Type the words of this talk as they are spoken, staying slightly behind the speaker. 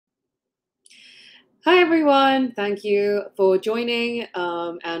Hi everyone, thank you for joining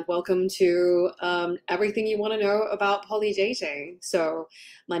and welcome to everything you want to know about poly dating. So,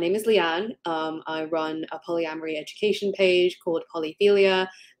 my name is Leanne. I run a polyamory education page called Polyphilia.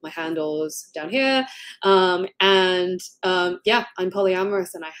 My handle's down here. Yeah, I'm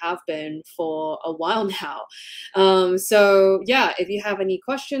polyamorous and I have been for a while now. Yeah, if you have any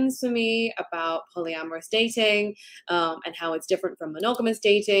questions for me about polyamorous dating, and how it's different from monogamous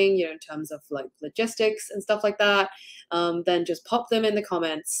dating, in terms of like logistics and stuff like that, then just pop them in the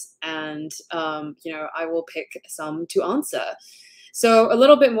comments and, I will pick some to answer. So a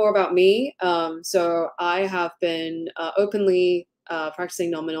little bit more about me. So I have been openly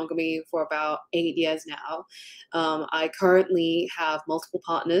practicing non-monogamy for about 8 years now. I currently have multiple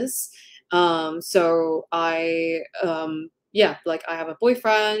partners. Yeah, like I have a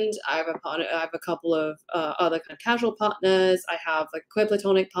boyfriend, I have a partner, I have a couple of other kind of casual partners. I have like a queer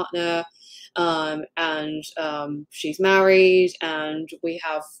platonic partner, and she's married, and we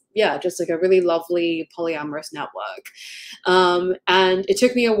have, yeah, just like a really lovely polyamorous network. And it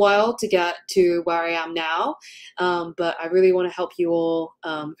took me a while to get to where I am now, but I really want to help you all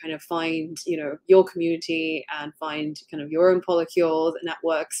kind of find, your community and find kind of your own polycule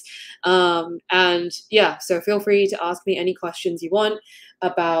networks. And yeah, so feel free to ask me any questions you want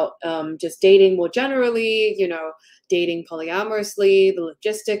about just dating more generally, dating polyamorously, the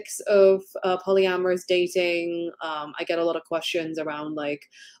logistics of polyamorous dating. I get a lot of questions around like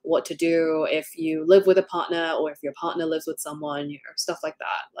what to do if you live with a partner or if your partner lives with someone, stuff like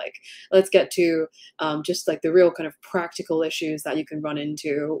that. Like, let's get to just like the real kind of practical issues that you can run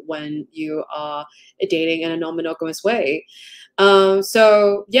into when you are dating in a non-monogamous way.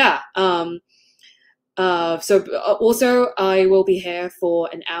 Also, I will be here for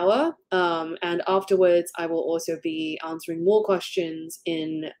an hour, and afterwards, I will also be answering more questions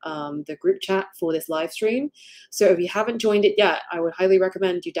in the group chat for this live stream. So if you haven't joined it yet, I would highly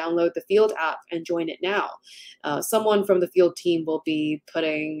recommend you download the Field app and join it now. Someone from the Field team will be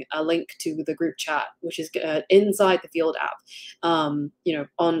putting a link to the group chat, which is inside the Field app,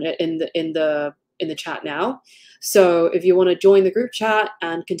 in the chat now. So if you want to join the group chat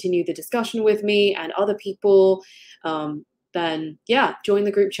and continue the discussion with me and other people, then yeah, join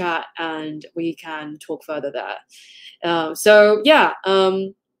the group chat and we can talk further there.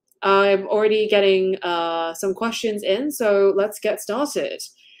 I'm already getting some questions in, so let's get started.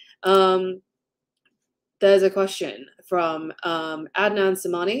 There's a question from Adnan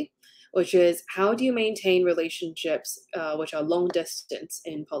Samani, which is, how do you maintain relationships which are long distance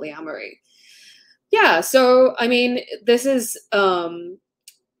in polyamory? Yeah, so I mean, this is I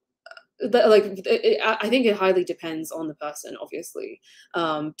think it highly depends on the person, obviously.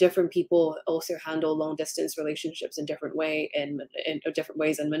 Different people also handle long distance relationships in different different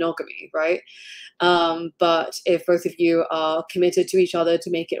ways in monogamy, right? But if both of you are committed to each other to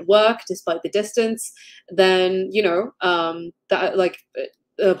make it work despite the distance, then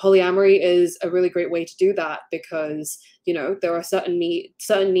polyamory is a really great way to do that, because there are certain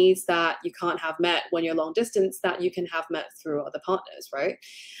needs that you can't have met when you're long distance that you can have met through other partners, right?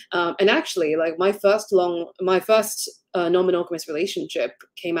 And actually, like my first non-monogamous relationship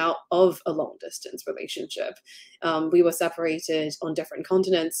came out of a long distance relationship. We were separated on different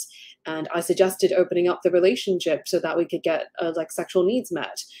continents, and I suggested opening up the relationship so that we could get like sexual needs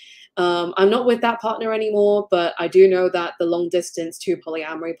met. I'm not with that partner anymore, but I do know that the long distance to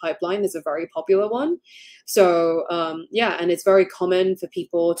polyamory pipeline is a very popular one. So yeah, and it's very common for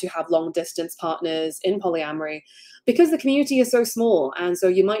people to have long distance partners in polyamory because the community is so small. And so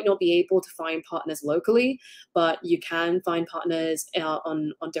you might not be able to find partners locally, but you can find partners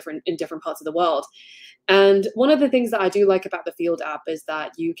in different parts of the world. And one of the things that I do like about the Field app is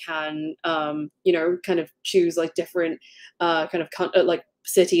that you can, kind of choose like different like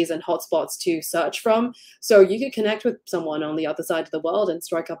cities and hotspots to search from. So you could connect with someone on the other side of the world and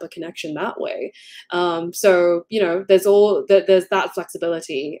strike up a connection that way. There's that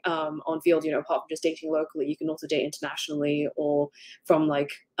flexibility on Field, apart from just dating locally, you can also date internationally or from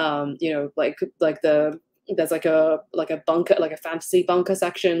there's like a bunker, like a fantasy bunker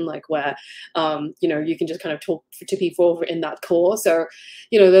section, like where you can just kind of talk to people in that core. So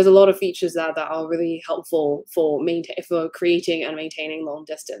there's a lot of features that are really helpful for creating and maintaining long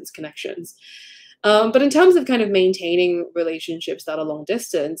distance connections. But in terms of kind of maintaining relationships that are long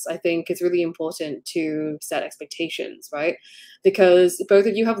distance, I think it's really important to set expectations, right? Because both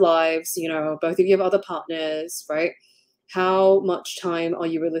of you have lives, both of you have other partners, right? How much time are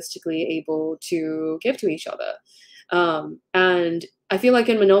you realistically able to give to each other? And I feel like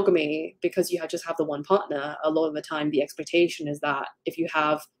in monogamy, because just have the one partner, a lot of the time the expectation is that if you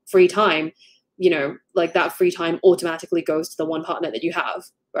have free time, you know, like that free time automatically goes to the one partner that you have,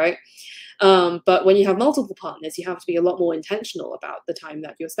 right? But when you have multiple partners, you have to be a lot more intentional about the time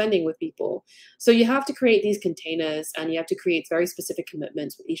that you're spending with people. So you have to create these containers, and you have to create very specific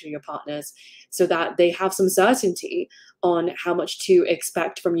commitments with each of your partners so that they have some certainty on how much to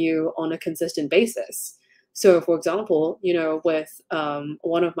expect from you on a consistent basis. So, for example, you know, with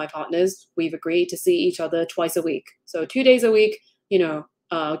one of my partners, we've agreed to see each other twice a week. So 2 days a week, you know,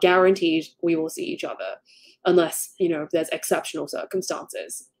 guaranteed we will see each other, unless, you know, there's exceptional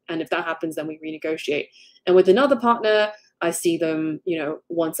circumstances. And if that happens, then we renegotiate. And with another partner, I see them, you know,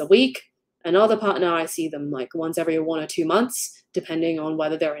 once a week. Another partner, I see them like once every 1 or 2 months, depending on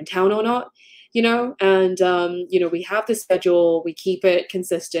whether they're in town or not, you know. And, you know, we have the schedule, we keep it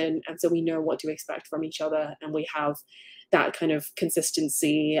consistent. And so we know what to expect from each other. And we have that kind of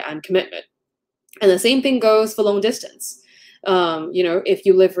consistency and commitment. And the same thing goes for long distance. You know, if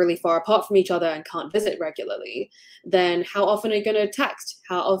you live really far apart from each other and can't visit regularly, then how often are you going to text?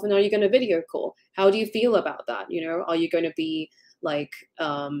 How often are you going to video call? How do you feel about that? You know, are you going to be like,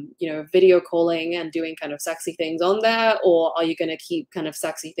 you know, video calling and doing kind of sexy things on there? Or are you going to keep kind of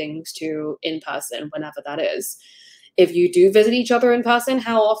sexy things to in person whenever that is? If you do visit each other in person,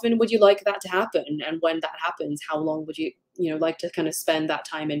 how often would you like that to happen? And when that happens, how long would you, you know, like to kind of spend that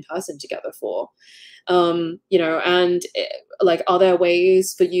time in person together for? You know, and like, are there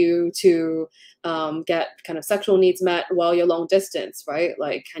ways for you to get kind of sexual needs met while you're long distance, right?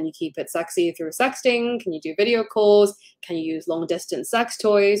 Like, can you keep it sexy through sexting? Can you do video calls? Can you use long distance sex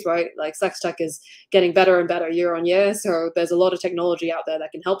toys, right? Like, sex tech is getting better and better year on year. So there's a lot of technology out there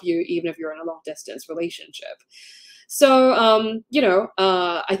that can help you, even if you're in a long distance relationship. So, you know,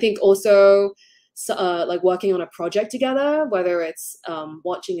 I think also, like working on a project together, whether it's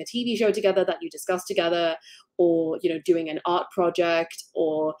watching a TV show together that you discuss together, or, you know, doing an art project,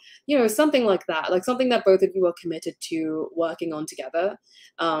 or, you know, something like that, like something that both of you are committed to working on together,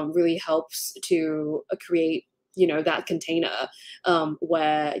 really helps to create, you know, that container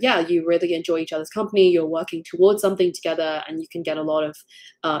where, yeah, you really enjoy each other's company, you're working towards something together, and you can get a lot of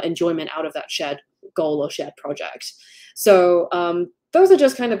enjoyment out of that shared goal or shared project. So those are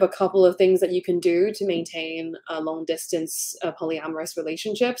just kind of a couple of things that you can do to maintain long distance polyamorous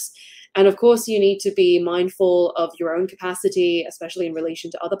relationships. And of course, you need to be mindful of your own capacity, especially in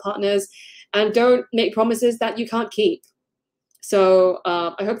relation to other partners, and don't make promises that you can't keep. So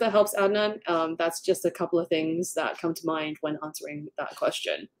I hope that helps, Adnan. That's just a couple of things that come to mind when answering that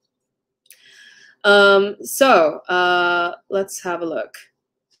question. So let's have a look.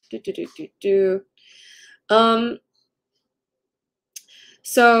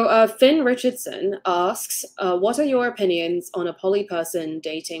 So Finn Richardson asks, what are your opinions on a poly person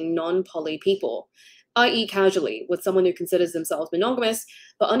dating non-poly people, i.e. casually, with someone who considers themselves monogamous,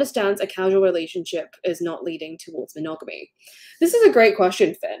 but understands a casual relationship is not leading towards monogamy? This is a great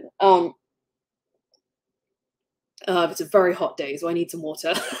question, Finn. It's a very hot day, so I need some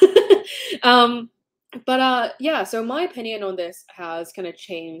water. Yeah, so my opinion on this has kind of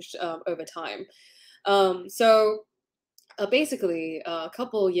changed over time. Basically, a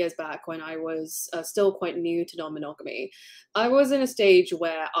couple years back, when I was still quite new to non-monogamy, I was in a stage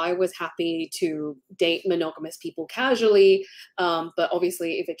where I was happy to date monogamous people casually, but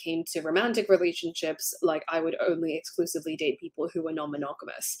obviously if it came to romantic relationships, like, I would only exclusively date people who were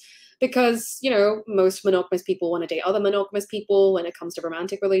non-monogamous. Because, you know, most monogamous people want to date other monogamous people when it comes to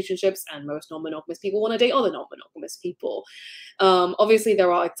romantic relationships, and most non-monogamous people want to date other non-monogamous people. Obviously,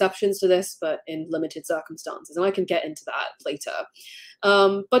 there are exceptions to this, but in limited circumstances, and I can get into that later.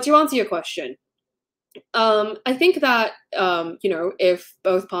 But to answer your question, I think that, you know, if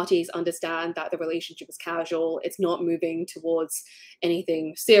both parties understand that the relationship is casual, it's not moving towards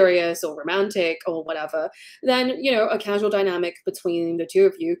anything serious or romantic or whatever, then, you know, a casual dynamic between the two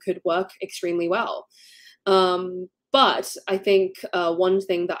of you could work extremely well. But I think one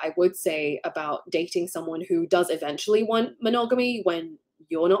thing that I would say about dating someone who does eventually want monogamy when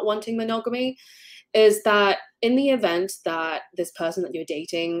you're not wanting monogamy is that in the event that this person that you're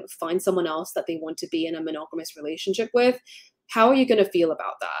dating finds someone else that they want to be in a monogamous relationship with, how are you going to feel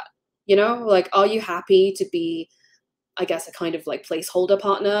about that? You know, like, are you happy to be, I guess, a kind of like placeholder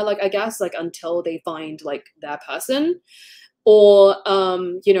partner, like, I guess, like, until they find like their person? Or,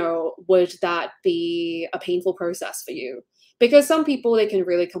 you know, would that be a painful process for you? Because some people, they can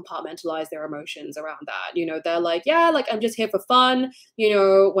really compartmentalize their emotions around that. You know, they're like, yeah, like I'm just here for fun. You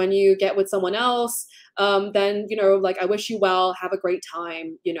know, when you get with someone else, then, you know, like I wish you well, have a great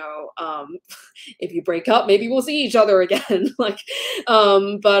time. You know, if you break up, maybe we'll see each other again. Like,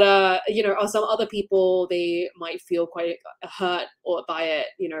 you know, or some other people, they might feel quite hurt or by it,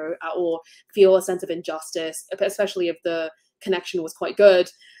 you know, or feel a sense of injustice, especially if the connection was quite good,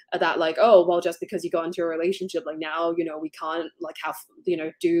 that like, oh, well, just because you got into a relationship, like now, you know, we can't like have, you know,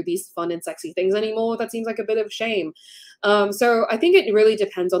 do these fun and sexy things anymore. That seems like a bit of shame. So I think it really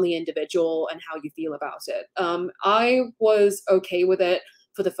depends on the individual and how you feel about it. I was okay with it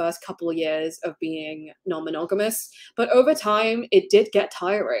for the first couple of years of being non-monogamous, but over time it did get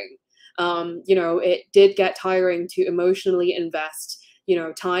tiring. You know, it did get tiring to emotionally invest, you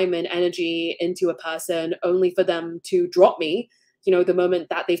know, time and energy into a person only for them to drop me, you know, the moment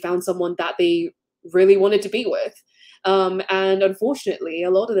that they found someone that they really wanted to be with. And unfortunately, a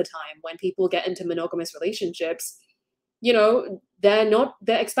lot of the time when people get into monogamous relationships, you know, they're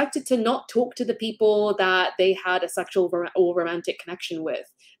expected to not talk to the people that they had a sexual or romantic connection with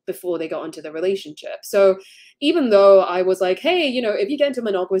before they got into the relationship. So even though I was like, hey, you know, if you get into a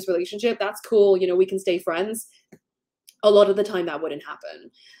monogamous relationship, that's cool, you know, we can stay friends, a lot of the time that wouldn't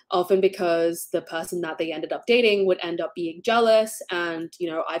happen, often because the person that they ended up dating would end up being jealous. And, you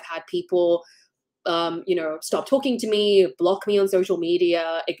know, I've had people, you know, stop talking to me, block me on social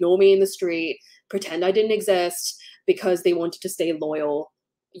media, ignore me in the street, pretend I didn't exist because they wanted to stay loyal,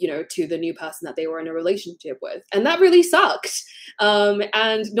 you know, to the new person that they were in a relationship with. And that really sucked.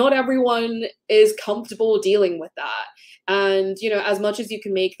 And not everyone is comfortable dealing with that. And, you know, as much as you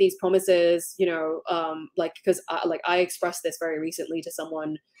can make these promises, you know, like, because I expressed this very recently to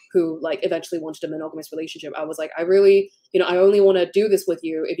someone who like eventually wanted a monogamous relationship. I was like, I really, you know, I only want to do this with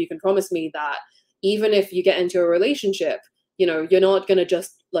you if you can promise me that even if you get into a relationship, you know, you're not going to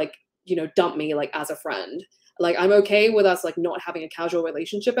just like, you know, dump me like as a friend. Like, I'm okay with us like not having a casual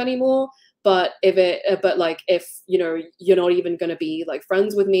relationship anymore, but if, you know, you're not even going to be like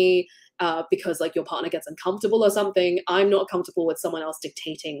friends with me, because like your partner gets uncomfortable or something, I'm not comfortable with someone else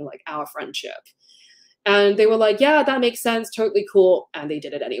dictating like our friendship. And they were like, yeah, that makes sense, totally cool. And they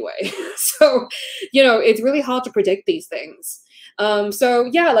did it anyway. So, you know, it's really hard to predict these things. So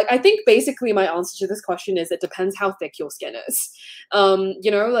yeah, like I think basically my answer to this question is it depends how thick your skin is.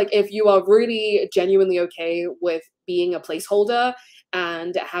 You know, like if you are really genuinely okay with being a placeholder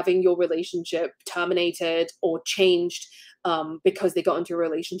and having your relationship terminated or changed because they got into a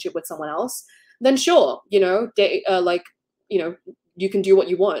relationship with someone else, then sure, you know, you know, you can do what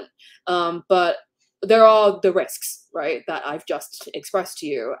you want. But there are the risks, right, that I've just expressed to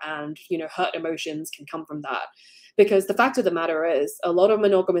you, and, you know, hurt emotions can come from that. Because the fact of the matter is, a lot of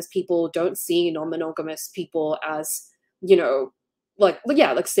monogamous people don't see non-monogamous people as, you know, like,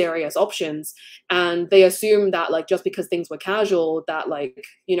 yeah, like serious options. And they assume that like just because things were casual, that like,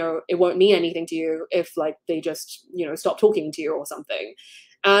 you know, it won't mean anything to you if like they just, you know, stop talking to you or something.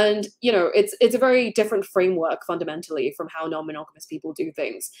 And, you know, it's a very different framework fundamentally from how non-monogamous people do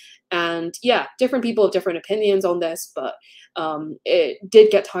things. And yeah, different people have different opinions on this, but it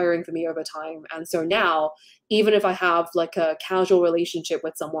did get tiring for me over time. And so now, even if I have like a casual relationship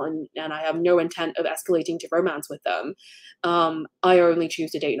with someone and I have no intent of escalating to romance with them, I only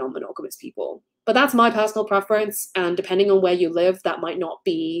choose to date non-monogamous people. But that's my personal preference. And depending on where you live, that might not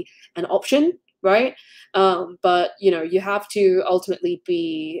be an option, right? But, you know, you have to ultimately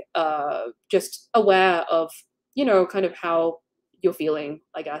be just aware of, you know, kind of how you're feeling,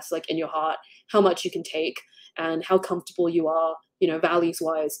 I guess, like in your heart, how much you can take and how comfortable you are, you know, values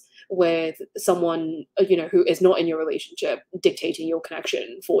wise, with someone, you know, who is not in your relationship dictating your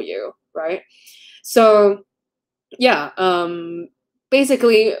connection for you, right? So yeah,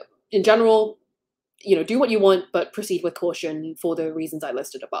 basically in general, you know, do what you want, but proceed with caution for the reasons I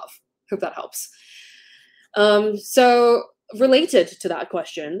listed above. Hope that helps. So related to that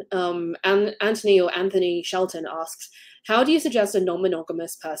question, Anthony Shelton asks, how do you suggest a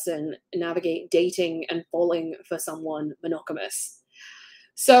non-monogamous person navigate dating and falling for someone monogamous?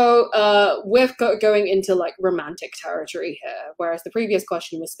 So we're going into like romantic territory here, whereas the previous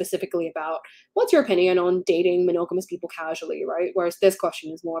question was specifically about what's your opinion on dating monogamous people casually, right? Whereas this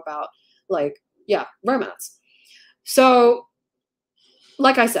question is more about like, yeah, romance. So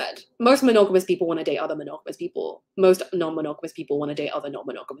like I said, most monogamous people want to date other monogamous people. Most non-monogamous people want to date other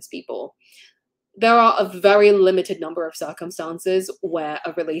non-monogamous people. There are a very limited number of circumstances where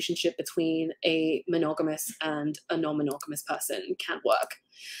a relationship between a monogamous and a non-monogamous person can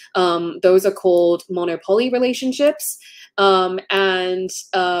work. Those are called monopoly relationships, and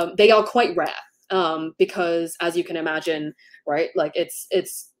they are quite rare. because as you can imagine, right, like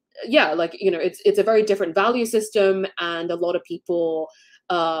yeah, like, you know, it's a very different value system, and a lot of people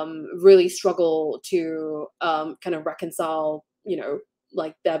really struggle to kind of reconcile, you know,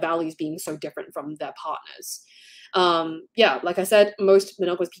 like their values being so different from their partners. Yeah, like I said, most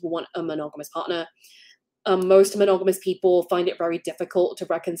monogamous people want a monogamous partner. Most monogamous people find it very difficult to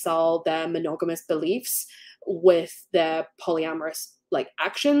reconcile their monogamous beliefs with their polyamorous like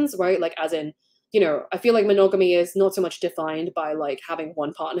actions, right? Like, as in, you know, I feel like monogamy is not so much defined by like having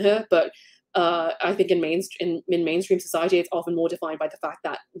one partner, but I think in mainstream society, it's often more defined by the fact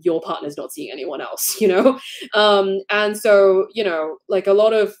that your partner's not seeing anyone else, you know. And so, you know, like a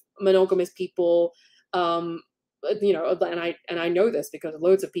lot of monogamous people, you know, and I know this because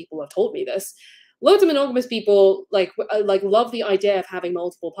loads of people have told me this. Loads of monogamous people like love the idea of having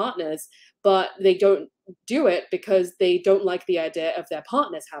multiple partners, but they don't do it because they don't like the idea of their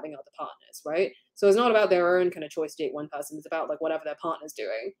partners having other partners, right? So it's not about their own kind of choice to date one person. It's about like whatever their partner's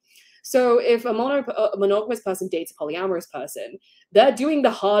doing. So if a monogamous person dates a polyamorous person, they're doing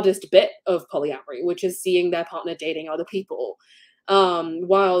the hardest bit of polyamory, which is seeing their partner dating other people,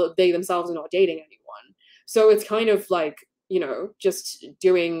 while they themselves are not dating anyone. So it's kind of like, you know, just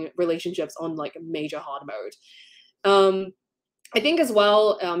doing relationships on like a major hard mode. I think as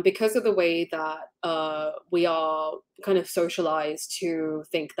well, because of the way that we are kind of socialized to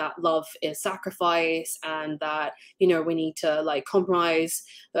think that love is sacrifice, and that, you know, we need to like compromise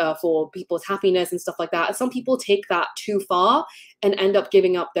for people's happiness and stuff like that. Some people take that too far and end up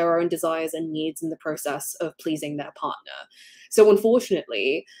giving up their own desires and needs in the process of pleasing their partner. So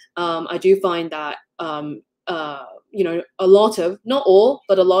unfortunately, I do find that you know, a lot of, not all,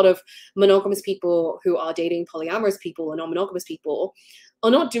 but a lot of monogamous people who are dating polyamorous people and non-monogamous people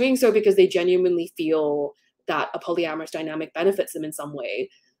are not doing so because they genuinely feel that a polyamorous dynamic benefits them in some way,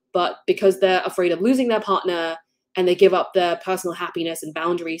 but because they're afraid of losing their partner, and they give up their personal happiness and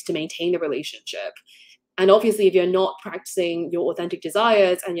boundaries to maintain the relationship. And obviously, if you're not practicing your authentic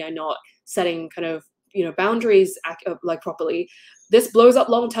desires and you're not setting kind of, you know, boundaries like properly, this blows up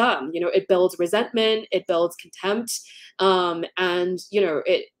long term. You know, it builds resentment, it builds contempt, and you know,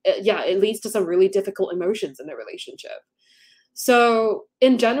 yeah, it leads to some really difficult emotions in the relationship. So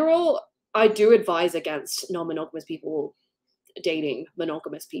in general, I do advise against non-monogamous people dating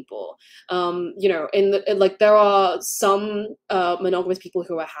monogamous people. You know, like there are some monogamous people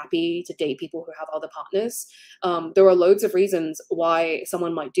who are happy to date people who have other partners. There are loads of reasons why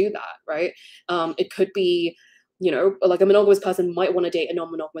someone might do that, right? It could be, you know, like a monogamous person might want to date a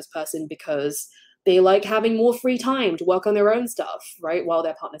non-monogamous person because they like having more free time to work on their own stuff, right? While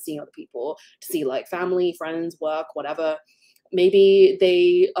their partner's seeing other people, to see like family, friends, work, whatever. Maybe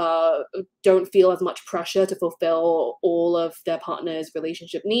they don't feel as much pressure to fulfill all of their partner's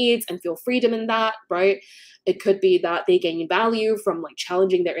relationship needs and feel freedom in that, right? It could be that they gain value from like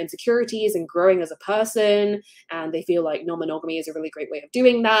challenging their insecurities and growing as a person, and they feel like non-monogamy is a really great way of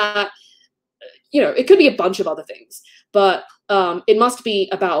doing that. You know, it could be a bunch of other things, but it must be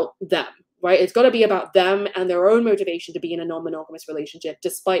about them, right? It's got to be about them and their own motivation to be in a non-monogamous relationship,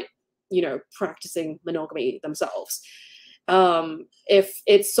 despite, you know, practicing monogamy themselves. If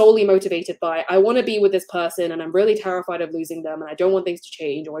it's solely motivated by, I want to be with this person and I'm really terrified of losing them and I don't want things to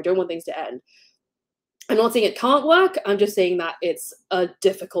change or I don't want things to end, I'm not saying it can't work. I'm just saying that it's a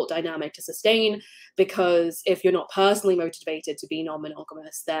difficult dynamic to sustain, because if you're not personally motivated to be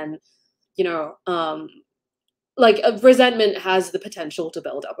non-monogamous, then, you know, like resentment has the potential to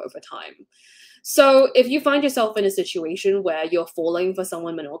build up over time. So if you find yourself in a situation where you're falling for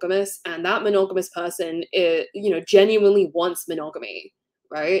someone monogamous and that monogamous person is, you know, genuinely wants monogamy,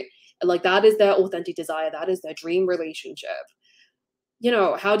 right? Like that is their authentic desire, that is their dream relationship. You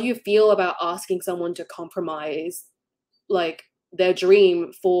know, how do you feel about asking someone to compromise like their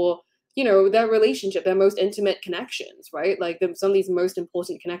dream for, you know, their relationship, their most intimate connections, right? Like some of these most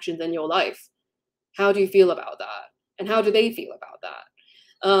important connections in your life. How do you feel about that? And how do they feel about that?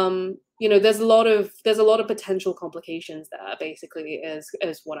 You know, there's a lot of potential complications there, basically,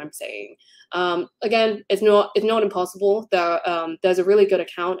 is what I'm saying. Again, it's not impossible. There's a really good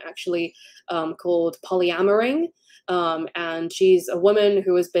account actually called Polyamoring. And she's a woman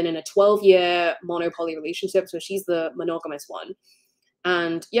who has been in a 12-year monopoly relationship, so she's the monogamous one.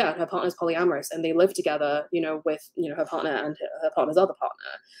 And yeah, her partner's polyamorous and they live together, you know, with, you know, her partner and her partner's other partner.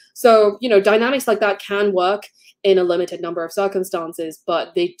 So, you know, dynamics like that can work in a limited number of circumstances,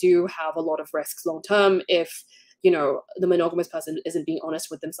 but they do have a lot of risks long term if, you know, the monogamous person isn't being honest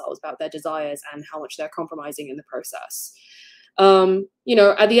with themselves about their desires and how much they're compromising in the process. You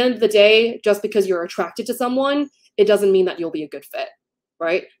know, at the end of the day, just because you're attracted to someone, it doesn't mean that you'll be a good fit,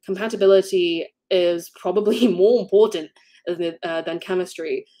 right? Compatibility is probably more important than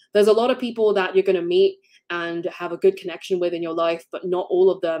chemistry. There's a lot of people that you're going to meet and have a good connection with in your life, but not all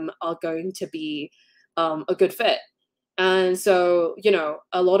of them are going to be a good fit. And so, you know,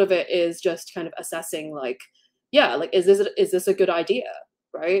 a lot of it is just kind of assessing, like, yeah, like, is this a good idea,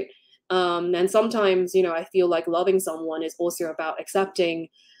 right? And sometimes, you know, I feel like loving someone is also about accepting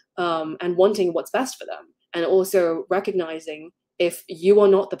and wanting what's best for them, and also recognizing if you are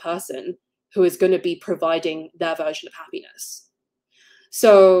not the person who is going to be providing their version of happiness.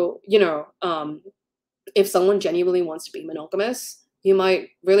 So, you know, if someone genuinely wants to be monogamous, you might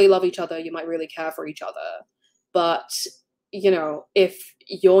really love each other, you might really care for each other. But, you know, if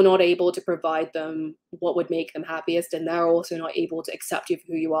you're not able to provide them what would make them happiest, and they're also not able to accept you for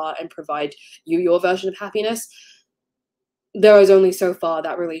who you are and provide you your version of happiness, there is only so far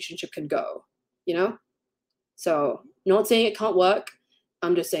that relationship can go, you know? So, not saying it can't work,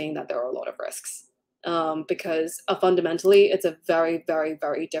 I'm just saying that there are a lot of risks. Because fundamentally, it's a very, very,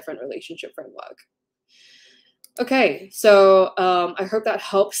 very different relationship framework. Okay, so I hope that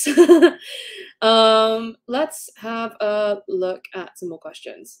helps. Let's have a look at some more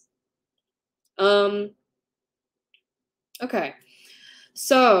questions. Okay,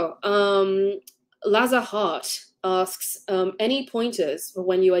 so Lazar Hart asks, any pointers for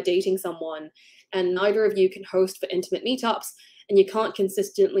when you are dating someone and neither of you can host for intimate meetups and you can't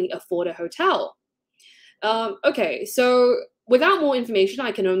consistently afford a hotel? Okay, so without more information,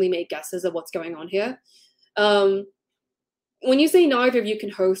 I can only make guesses of what's going on here. When you say neither of you can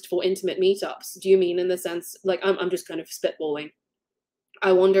host for intimate meetups, do you mean in the sense, like, I'm just kind of spitballing.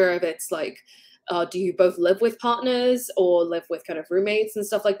 I wonder if it's like, do you both live with partners or live with kind of roommates and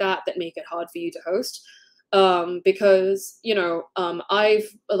stuff like that make it hard for you to host? Because, you know, I've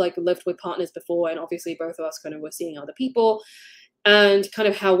like lived with partners before, and obviously both of us kind of were seeing other people, and kind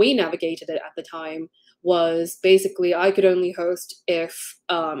of how we navigated it at the time was basically I could only host if,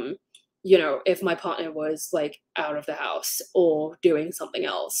 you know, if my partner was like out of the house or doing something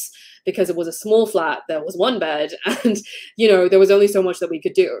else, because it was a small flat, there was one bed, and, you know, there was only so much that we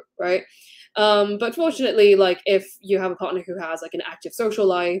could do, right? But fortunately, like, if you have a partner who has like an active social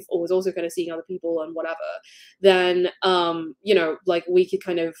life or was also kind of seeing other people and whatever, then, you know, like, we could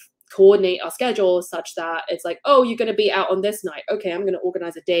kind of coordinate our schedules such that it's like, oh, you're going to be out on this night. Okay, I'm going to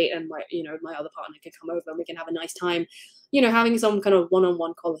organize a date, and my, you know, my other partner can come over and we can have a nice time, you know, having some kind of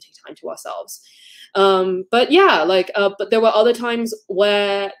one-on-one quality time to ourselves. But yeah, like, but there were other times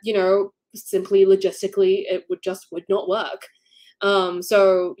where, you know, simply logistically, it would not work.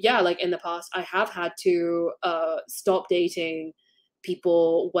 So yeah, like in the past, I have had to stop dating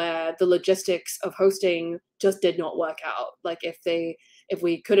people where the logistics of hosting just did not work out. Like, if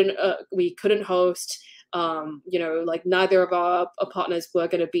we couldn't host, you know, like neither of our partners were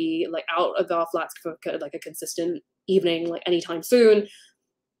going to be like out of our flats for like a consistent evening, like anytime soon,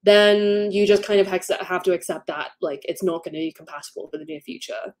 then you just kind of have to accept that, like, it's not going to be compatible for the near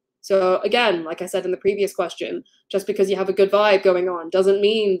future. So again, like I said in the previous question, just because you have a good vibe going on doesn't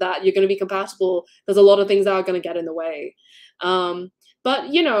mean that you're going to be compatible. There's a lot of things that are going to get in the way.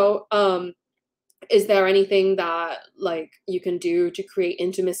 But, you know, is there anything that, like, you can do to create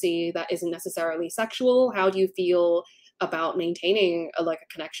intimacy that isn't necessarily sexual? How do you feel about maintaining like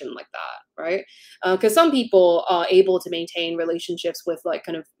a connection like that, right? Because some people are able to maintain relationships with like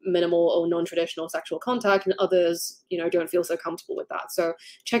kind of minimal or non-traditional sexual contact, and others, you know, don't feel so comfortable with that. So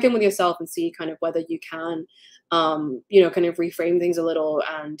check in with yourself and see kind of whether you can, you know, kind of reframe things a little,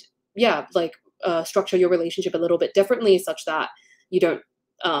 and yeah, like structure your relationship a little bit differently such that you don't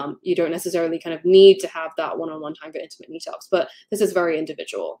necessarily kind of need to have that one-on-one time for intimate meetups, but this is very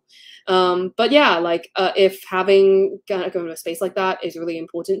individual. But yeah, like if having going to a space like that is really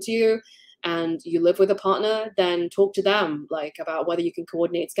important to you and you live with a partner, then talk to them like about whether you can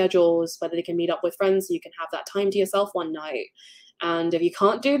coordinate schedules, whether they can meet up with friends so you can have that time to yourself one night. And if you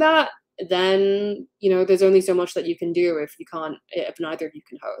can't do that, then, you know, there's only so much that you can do if neither of you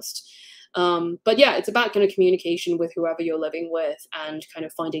can host. But yeah, it's about kind of communication with whoever you're living with and kind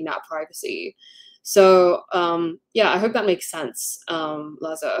of finding that privacy. So yeah, I hope that makes sense,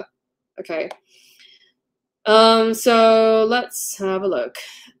 Laza. Okay. So let's have a look.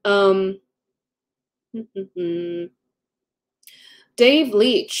 Dave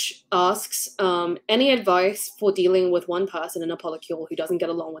Leach asks, any advice for dealing with one person in a polycule who doesn't get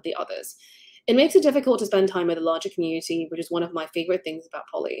along with the others? It makes it difficult to spend time with a larger community, which is one of my favorite things about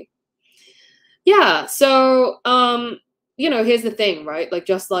poly. Yeah, so, you know, here's the thing, right? Like,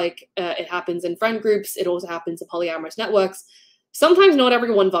 just like it happens in friend groups, it also happens in polyamorous networks. sometimes not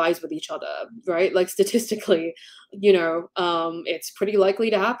everyone vibes with each other, right? Like statistically, it's pretty likely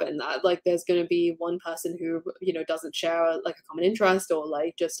to happen that like there's going to be one person who, doesn't share like a common interest, or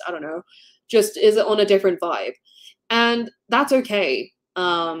like just, I don't know, just is on a different vibe. And that's okay.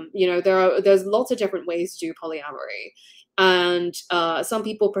 There's lots of different ways to do polyamory. And some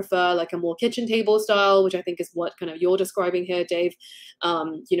people prefer like a more kitchen table style, which I think is what kind of you're describing here, Dave.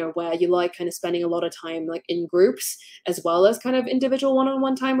 Where you like kind of spending a lot of time like in groups, as well as kind of individual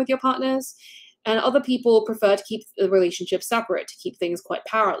one-on-one time with your partners. And other people prefer to keep the relationship separate, to keep things quite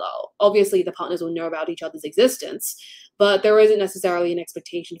parallel. Obviously, the partners will know about each other's existence, but there isn't necessarily an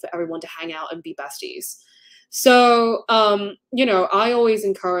expectation for everyone to hang out and be besties. So, I always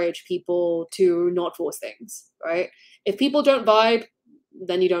encourage people to not force things, right? If people don't vibe,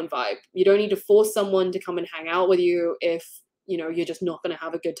 then you don't vibe. You don't need to force someone to come and hang out with you if, you're just not going to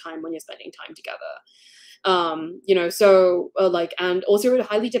have a good time when you're spending time together. And also it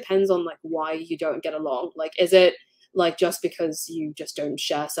highly depends on like why you don't get along. Like, is it like just because you just don't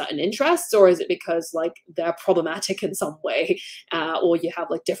share certain interests, or is it because like they're problematic in some way, or you have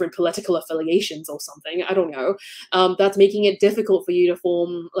like different political affiliations or something? I don't know. That's making it difficult for you to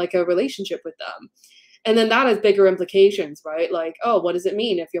form like a relationship with them. And then that has bigger implications, right? Like, oh, what does it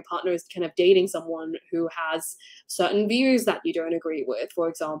mean if your partner is kind of dating someone who has certain views that you don't agree with, for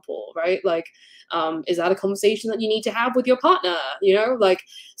example, right? Like, is that a conversation that you need to have with your partner?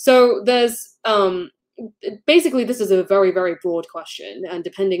 So there's basically, this is a very, very broad question. And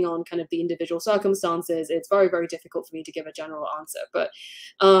depending on kind of the individual circumstances, it's very, very difficult for me to give a general answer. But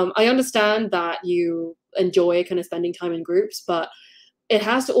I understand that you enjoy kind of spending time in groups, but it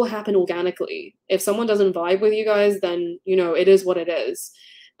has to all happen organically. If someone doesn't vibe with you guys, then, it is what it is.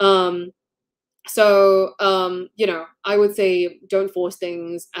 I would say don't force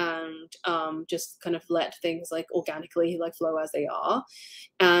things, and just kind of let things like organically like flow as they are.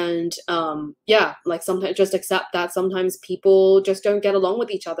 And like sometimes just accept that sometimes people just don't get along with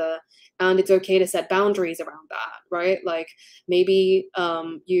each other, and it's okay to set boundaries around that, right? Like maybe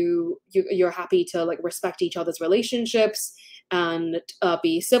you're happy to like respect each other's relationships and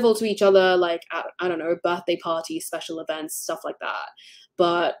be civil to each other, like at, I don't know, birthday parties, special events, stuff like that.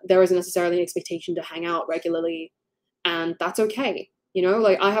 But there isn't necessarily an expectation to hang out regularly, and that's okay.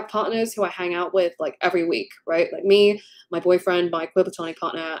 Like I have partners who I hang out with like every week, right? Like me, my boyfriend, my queer platonic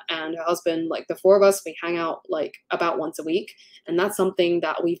partner, and her husband, like the four of us, we hang out like about once a week. And that's something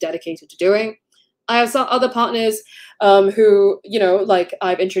that we've dedicated to doing. I have some other partners who, like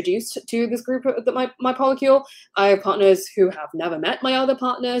I've introduced to this group, my polycule. I have partners who have never met my other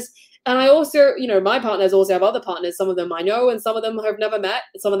partners. And I also, my partners also have other partners. Some of them I know, and some of them I've never met.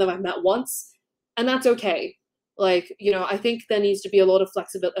 Some of them I've met once. And that's okay. Like, I think there needs to be a lot of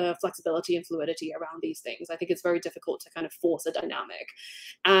flexibility and fluidity around these things. I think it's very difficult to kind of force a dynamic.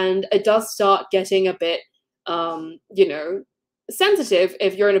 And it does start getting a bit, sensitive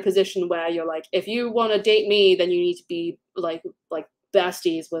if you're in a position where you're like, if you want to date me, then you need to be like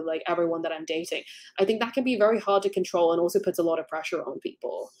besties with like everyone that I'm dating. I think that can be very hard to control and also puts a lot of pressure on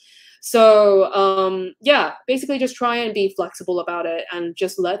people. So basically just try and be flexible about it and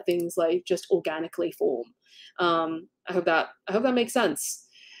just let things like just organically form. I hope that makes sense.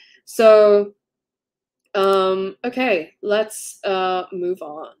 So okay, let's move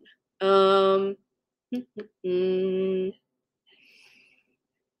on.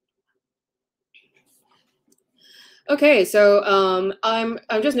 Okay, so I'm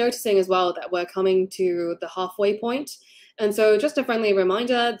just noticing as well that we're coming to the halfway point. And so just a friendly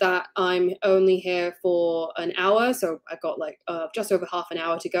reminder that I'm only here for an hour. So I've got like just over half an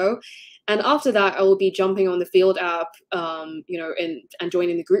hour to go. And after that, I will be jumping on the Field app, and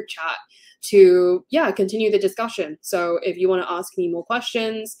joining the group chat to, continue the discussion. So if you want to ask me more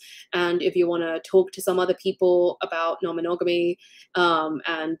questions, and if you want to talk to some other people about non-monogamy,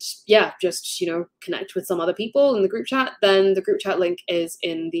 and just, connect with some other people in the group chat, then the group chat link is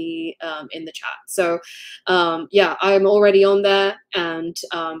in the chat. So I'm already on there, and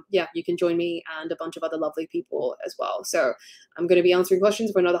you can join me and a bunch of other lovely people as well. So I'm going to be answering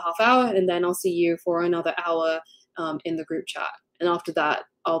questions for another half hour, and then I'll see you for another hour in the group chat. And after that,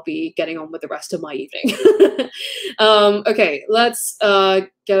 I'll be getting on with the rest of my evening. Okay, let's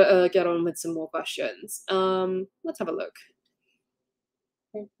get on with some more questions. Let's have a look.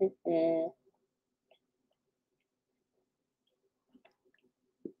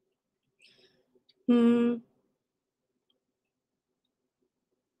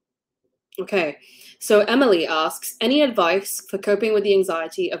 Okay, so Emily asks, any advice for coping with the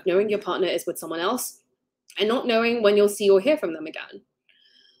anxiety of knowing your partner is with someone else and not knowing when you'll see or hear from them again?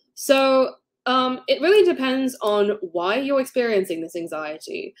 So It really depends on why you're experiencing this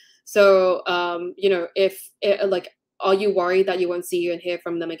anxiety. So, if like, are you worried that you won't see and hear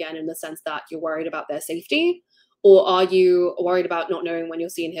from them again in the sense that you're worried about their safety? Or are you worried about not knowing when you'll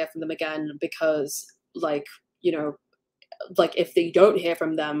see and hear from them again because, like, you know, like if they don't hear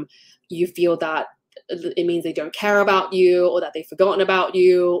from them, you feel that it means they don't care about you or that they've forgotten about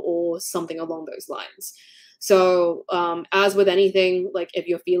you or something along those lines. So, as with anything, like if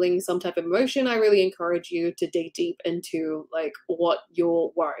you're feeling some type of emotion, I really encourage you to dig deep into like what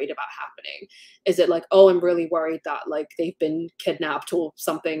you're worried about happening. Is it like, oh, I'm really worried that like they've been kidnapped or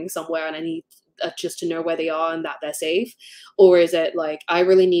something somewhere and I need just to know where they are and that they're safe? Or is it like, I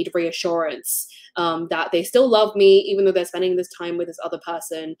really need reassurance that they still love me, even though they're spending this time with this other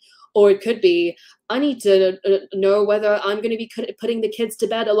person? Or it could be, I need to know whether I'm going to be putting the kids to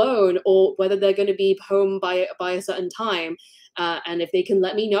bed alone or whether they're going to be home by a certain time. And if they can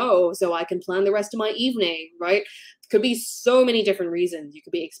let me know so I can plan the rest of my evening, right? Could be so many different reasons you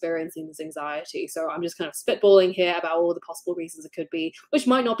could be experiencing this anxiety. So I'm just kind of spitballing here about all the possible reasons it could be, which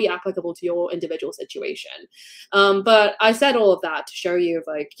might not be applicable to your individual situation. But I said all of that to show you,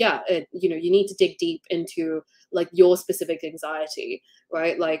 like, yeah, you need to dig deep into like your specific anxiety,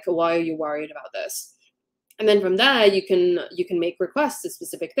 right? Like, why are you worried about this? And then from there, you can make requests to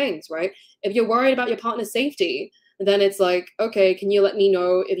specific things, right? If you're worried about your partner's safety, then it's like, okay, can you let me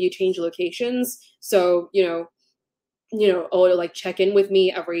know if you change locations? So, or like check in with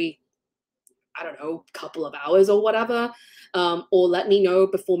me every, I don't know, couple of hours or whatever. Or let me know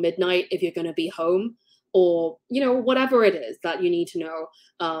before midnight if you're going to be home, or, whatever it is that you need to know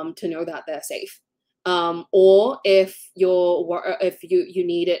that they're safe. Or if you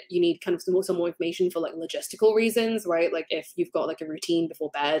need it, you need kind of some more information for like logistical reasons, right? Like if you've got like a routine before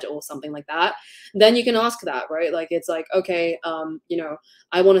bed or something like that, then you can ask that, right? Like it's like, okay,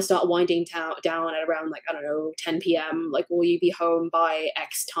 I want to start winding down at around like, I don't know, 10 p.m. Like, will you be home by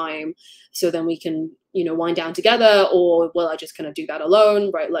X time? So then we can, wind down together, or will I just kind of do that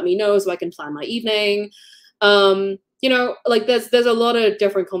alone, right? Let me know so I can plan my evening. Like there's a lot of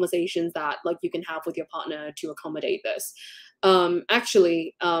different conversations that like you can have with your partner to accommodate this. I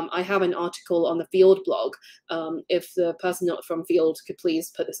have an article on the Field blog. If the person not from Field could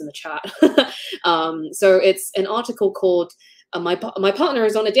please put this in the chat. So it's an article called my partner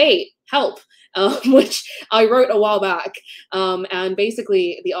is on a date, help, which I wrote a while back. And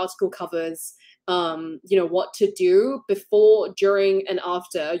basically the article covers what to do before, during, and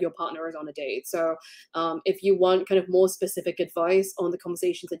after your partner is on a date. So if you want kind of more specific advice on the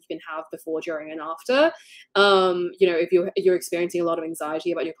conversations that you can have before, during, and after, if you're experiencing a lot of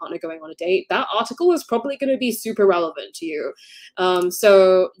anxiety about your partner going on a date, that article is probably going to be super relevant to you. If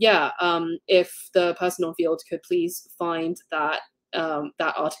the person on Field could please find that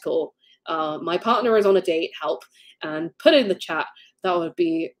article, my partner is on a date, help, and put it in the chat. That would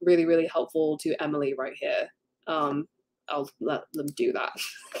be really, really helpful to Emily right here. I'll let them do that.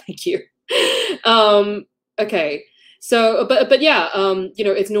 Thank you. Okay. So, but yeah,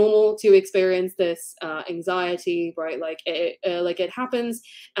 it's normal to experience this anxiety, right? Like it happens,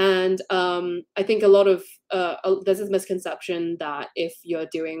 and I think a lot of there's this misconception that if you're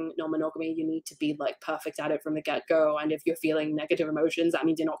doing non-monogamy, you need to be like perfect at it from the get-go, and if you're feeling negative emotions, that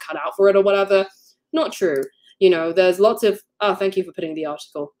means you're not cut out for it or whatever. Not true. There's lots of, thank you for putting the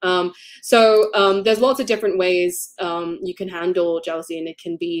article. There's lots of different ways you can handle jealousy, and it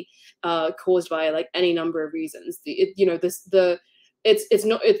can be caused by like any number of reasons. There's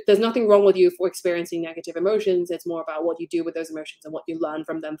nothing wrong with you for experiencing negative emotions. It's more about what you do with those emotions and what you learn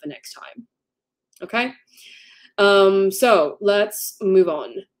from them for next time. Okay. So let's move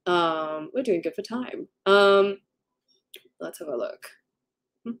on. We're doing good for time. Let's have a look.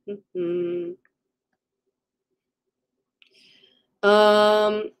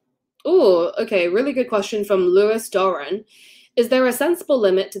 Okay, really good question from Lewis Doran. Is there a sensible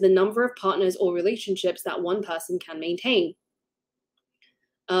limit to the number of partners or relationships that one person can maintain?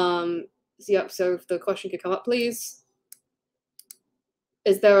 So if the question could come up, please.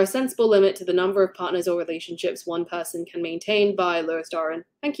 Is there a sensible limit to the number of partners or relationships one person can maintain? By Lewis Doran.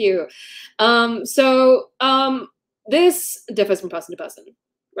 Thank you. This differs from person to person,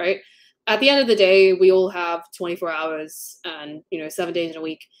 right? At the end of the day, we all have 24 hours and, 7 days in a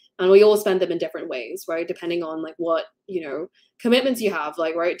week, and we all spend them in different ways, right? Depending on like what, commitments you have,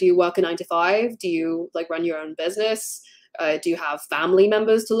 like, right? Do you work a 9 to 5? Do you like run your own business? Do you have family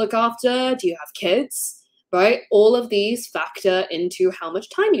members to look after? Do you have kids, right? All of these factor into how much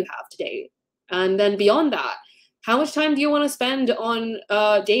time you have to date. And then beyond that, how much time do you want to spend on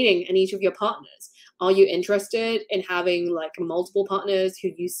dating and each of your partners? Are you interested in having like multiple partners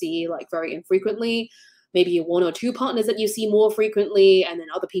who you see like very infrequently? Maybe one or two partners that you see more frequently, and then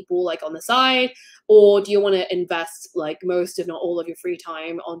other people like on the side? Or do you want to invest like most, if not all, of your free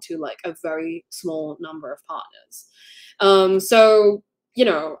time onto like a very small number of partners? So,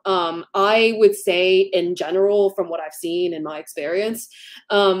 I would say in general, from what I've seen in my experience,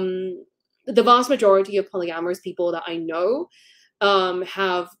 the vast majority of polyamorous people that I know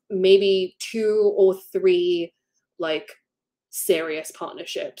have maybe 2 or 3 like serious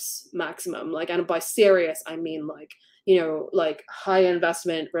partnerships maximum. Like, and by serious, I mean like, like high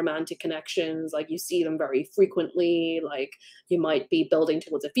investment romantic connections. Like you see them very frequently. Like you might be building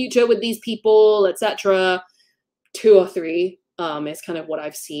towards a future with these people, etc. 2 or 3 is kind of what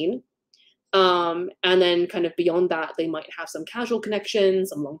I've seen. And then kind of beyond that, they might have some casual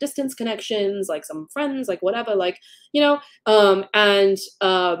connections, some long distance connections, like some friends, like whatever, like,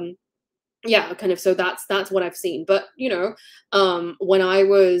 yeah, kind of, so that's what I've seen. But when I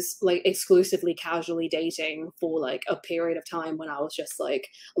was like exclusively casually dating for like a period of time, when I was just like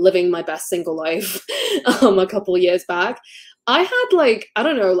living my best single life a couple of years back, I had like, I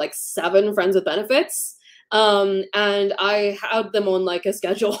don't know, like 7 friends with benefits. And I had them on like a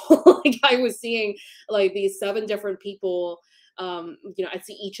schedule. Like I was seeing like these 7 different people. I'd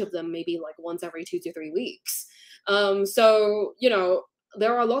see each of them maybe like once every 2 to 3 weeks. So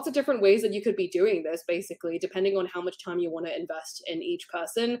there are lots of different ways that you could be doing this, basically, depending on how much time you want to invest in each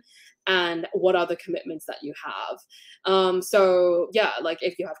person and what are the commitments that you have. So yeah, like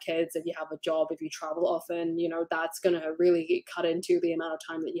if you have kids, if you have a job, if you travel often, that's going to really cut into the amount of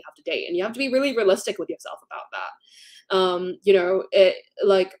time that you have to date. And you have to be really realistic with yourself about that. It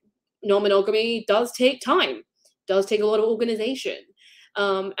like non-monogamy does take time, does take a lot of organization.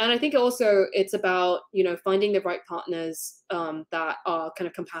 And I think also it's about, finding the right partners that are kind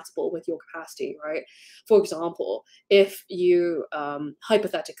of compatible with your capacity, right? For example, if you,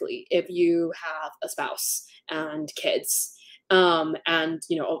 hypothetically, if you have a spouse and kids, and,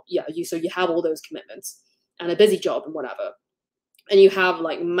 so you have all those commitments and a busy job and whatever, and you have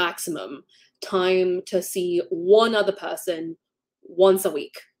like maximum time to see one other person once a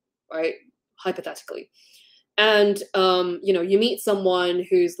week, right? Hypothetically. And you meet someone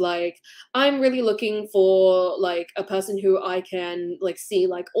who's like, I'm really looking for like a person who I can like see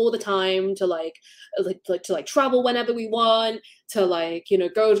like all the time, to to travel whenever we want, to like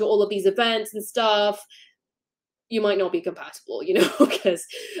go to all of these events and stuff. You might not be compatible, because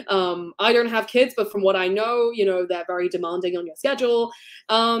I don't have kids, but from what I know, they're very demanding on your schedule.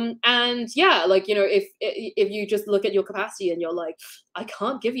 And yeah, like if you just look at your capacity and you're like, I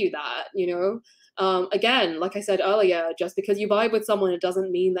can't give you that, again, like I said earlier, just because you vibe with someone, it doesn't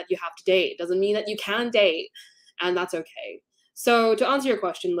mean that you have to date. It doesn't mean that you can date, and that's okay. So to answer your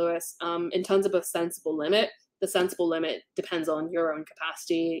question, Lewis, in terms of a sensible limit, the sensible limit depends on your own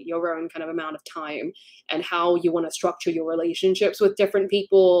capacity, your own kind of amount of time, and how you want to structure your relationships with different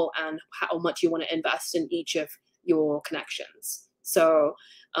people, and how much you want to invest in each of your connections. So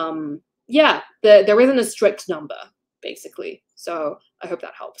yeah, there isn't a strict number, basically. So I hope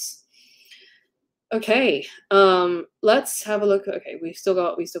that helps. Okay, let's have a look. Okay, we still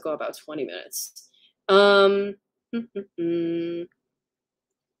got about 20 minutes.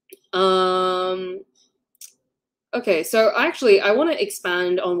 Okay, so actually, I want to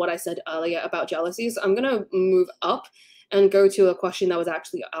expand on what I said earlier about jealousy. So I'm going to move up and go to a question that was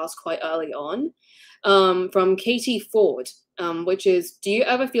actually asked quite early on, from Katie Ford, which is, do you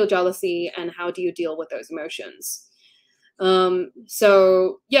ever feel jealousy, and how do you deal with those emotions?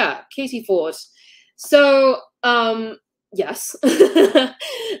 So yeah, Katie Ford. So yes. So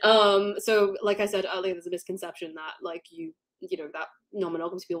like I said earlier, there's a misconception that like that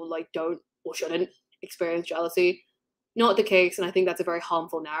non-monogamous people like don't or shouldn't experience jealousy. Not the case, and I think that's a very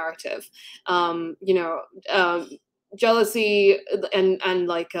harmful narrative. Jealousy and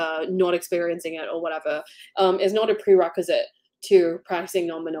like not experiencing it or whatever is not a prerequisite to practicing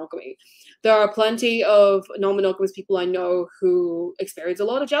non-monogamy. There are plenty of non-monogamous people I know who experience a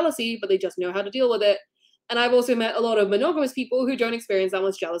lot of jealousy, but they just know how to deal with it. And I've also met a lot of monogamous people who don't experience that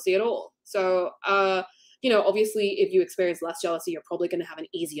much jealousy at all. So, obviously, if you experience less jealousy, you're probably going to have an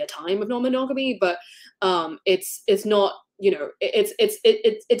easier time of non-monogamy. But it's not,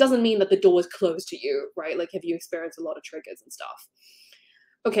 it doesn't mean that the door is closed to you, right? Like if you experience a lot of triggers and stuff.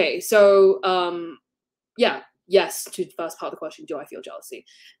 Okay, so yeah. Yes, to the first part of the question, do I feel jealousy?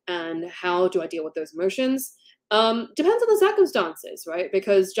 And how do I deal with those emotions? Depends on the circumstances, right?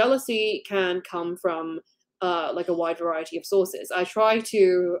 Because jealousy can come from like a wide variety of sources. I try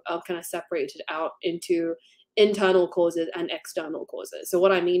to kind of separate it out into internal causes and external causes. So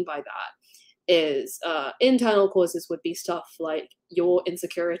what I mean by that is internal causes would be stuff like your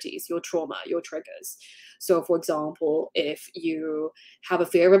insecurities, your trauma, your triggers. So, for example, if you have a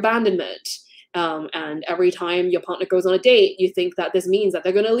fear of abandonment, and every time your partner goes on a date, you think that this means that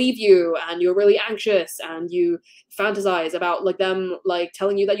they're going to leave you, and you're really anxious, and you fantasize about like them like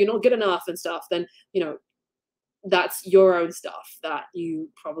telling you that you're not good enough and stuff, then that's your own stuff that you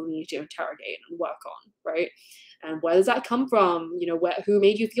probably need to interrogate and work on, right? And where does that come from? Who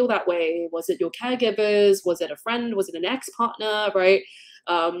made you feel that way? Was it your caregivers? Was it a friend? Was it an ex-partner? Right?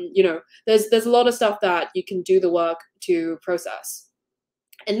 There's a lot of stuff that you can do the work to process.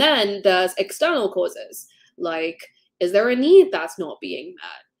 And then there's external causes, like, is there a need that's not being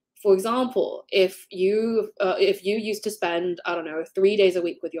met? For example, if you used to spend, I don't know, 3 days a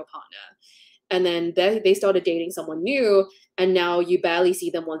week with your partner, and then they started dating someone new, and now you barely see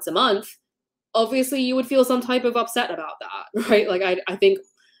them once a month, obviously you would feel some type of upset about that, right? Like I think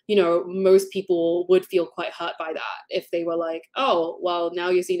most people would feel quite hurt by that if they were like, oh, well, now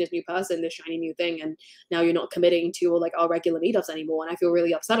you're seeing this new person, this shiny new thing, and now you're not committing to like our regular meetups anymore, and I feel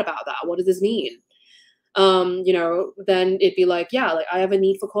really upset about that. What does this mean? Then it'd be like, yeah, like I have a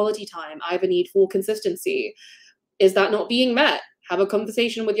need for quality time. I have a need for consistency. Is that not being met? Have a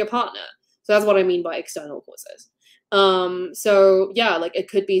conversation with your partner. So that's what I mean by external causes. So yeah, like it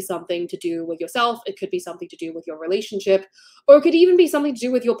could be something to do with yourself. It could be something to do with your relationship, or it could even be something to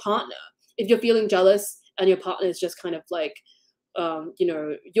do with your partner. If you're feeling jealous and your partner is just kind of like,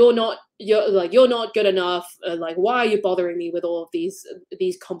 you're not good enough. Like, why are you bothering me with all of these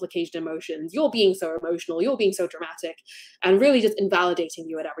complicated emotions? You're being so emotional. You're being so dramatic, and really just invalidating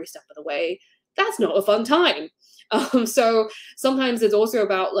you at every step of the way. That's not a fun time. So sometimes it's also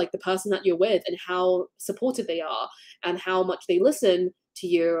about like the person that you're with and how supportive they are and how much they listen to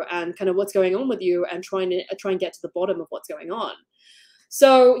you and kind of what's going on with you, and try and get to the bottom of what's going on.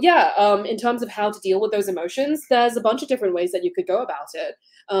 So yeah, in terms of how to deal with those emotions, there's a bunch of different ways that you could go about it.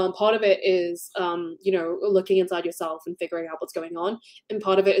 Part of it is, looking inside yourself and figuring out what's going on. And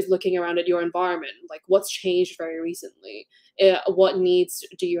part of it is looking around at your environment, like what's changed very recently. What needs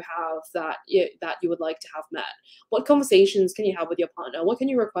do you have that you would like to have met? What conversations can you have with your partner? What can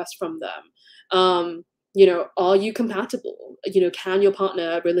you request from them? Are you compatible? Can your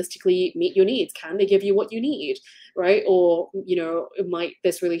partner realistically meet your needs? Can they give you what you need? Right? Or, might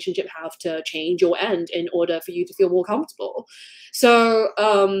this relationship have to change or end in order for you to feel more comfortable? So,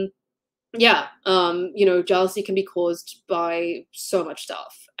 jealousy can be caused by so much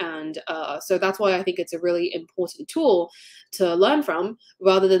stuff. And so that's why I think it's a really important tool to learn from,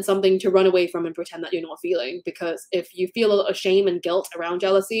 rather than something to run away from and pretend that you're not feeling. Because if you feel a lot of shame and guilt around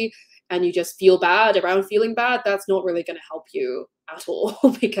jealousy, and you just feel bad around feeling bad, that's not really going to help you at all,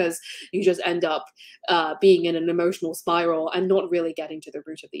 because you just end up being in an emotional spiral and not really getting to the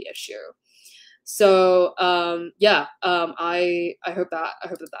root of the issue. So I hope that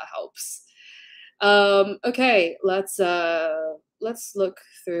helps. Okay, let's look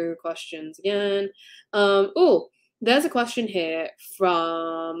through questions again. There's a question here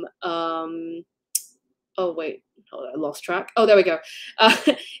from oh wait, hold on, I lost track. Oh, there we go.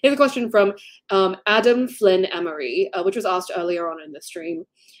 Here's a question from Adam Flynn Emery, which was asked earlier on in the stream.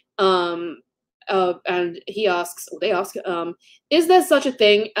 And he asks, or they ask, is there such a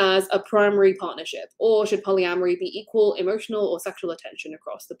thing as a primary partnership, or should polyamory be equal emotional or sexual attention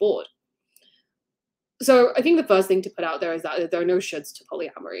across the board? So I think the first thing to put out there is that there are no shoulds to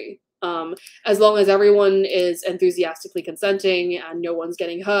polyamory. As long as everyone is enthusiastically consenting and no one's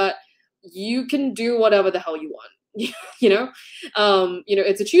getting hurt, you can do whatever the hell you want.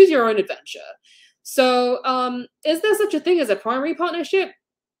 It's a choose your own adventure. So is there such a thing as a primary partnership?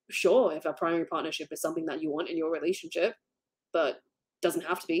 Sure, if a primary partnership is something that you want in your relationship, but doesn't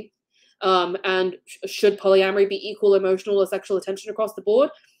have to be. And should polyamory be equal emotional or sexual attention across the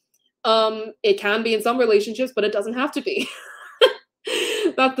board? It can be in some relationships, but it doesn't have to be.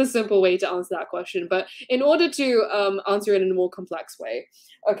 That's the simple way to answer that question. But in order to answer it in a more complex way,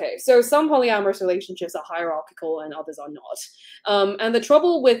 okay, so some polyamorous relationships are hierarchical and others are not. And the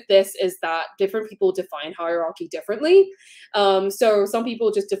trouble with this is that different people define hierarchy differently. So some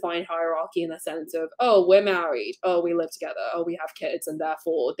people just define hierarchy in the sense of, oh, we're married, oh, we live together, oh, we have kids, and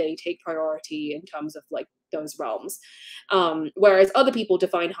therefore they take priority in terms of like those realms. Whereas other people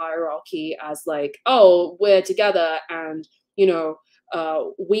define hierarchy as like, oh, we're together and,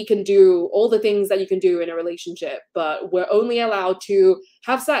 we can do all the things that you can do in a relationship, but we're only allowed to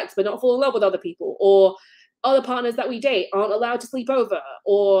have sex but not fall in love with other people, or other partners that we date aren't allowed to sleep over,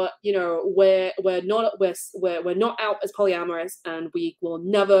 or we're not out as polyamorous and we will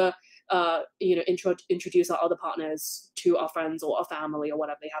never introduce our other partners to our friends or our family or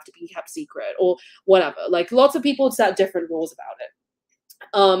whatever. They have to be kept secret or whatever. Like lots of people set different rules about it.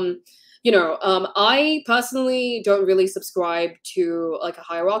 I personally don't really subscribe to like a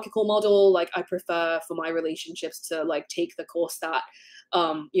hierarchical model. Like I prefer for my relationships to like take the course that,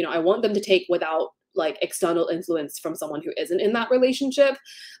 I want them to take without like external influence from someone who isn't in that relationship.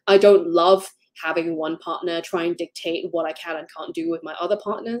 I don't love having one partner try and dictate what I can and can't do with my other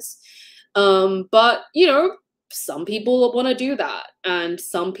partners. But some people want to do that, and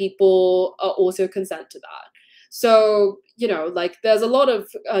some people also consent to that. So, like there's a lot of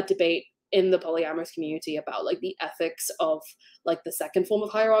debate in the polyamorous community about like the ethics of like the second form of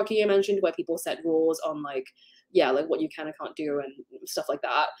hierarchy I mentioned, where people set rules on like, like what you can and can't do and stuff like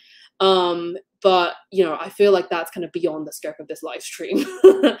that. But I feel like that's kind of beyond the scope of this live stream.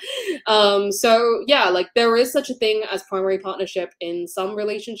 So yeah, like there is such a thing as primary partnership in some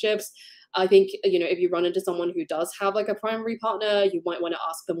relationships. I think, if you run into someone who does have like a primary partner, you might want to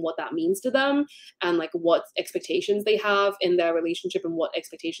ask them what that means to them and like what expectations they have in their relationship and what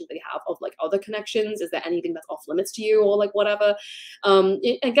expectations they have of like other connections. Is there anything that's off limits to you or like whatever? And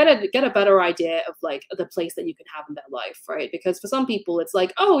get a better idea of like the place that you can have in their life, right? Because for some people it's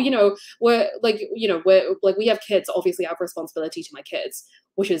like, oh, we're like, we have kids, obviously I have responsibility to my kids,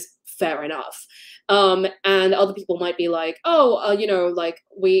 which is fair enough. And other people might be like, oh, like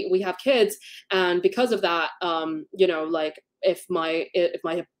we have kids, and because of that, like if my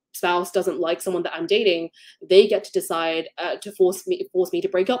spouse doesn't like someone that I'm dating, they get to decide to force me to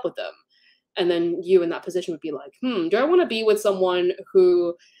break up with them. And then you in that position would be like, do I want to be with someone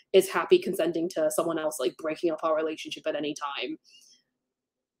who is happy consenting to someone else like breaking up our relationship at any time?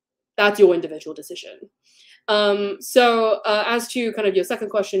 That's your individual decision. So as to kind of your second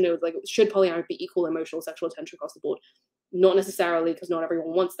question, it was like, should polyamory be equal emotional sexual attention across the board? Not necessarily, because not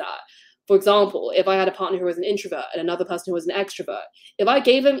everyone wants that. For example, if I had a partner who was an introvert and another person who was an extrovert, if I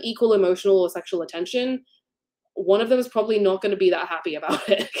gave them equal emotional or sexual attention, one of them is probably not going to be that happy about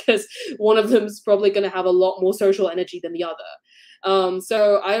it, because one of them is probably going to have a lot more social energy than the other.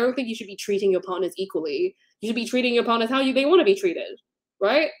 So I don't think you should be treating your partners equally. You should be treating your partners how they want to be treated,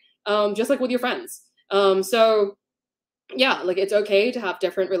 right? Just like with your friends. So yeah, like it's okay to have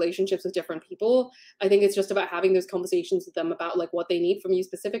different relationships with different people. I think it's just about having those conversations with them about like what they need from you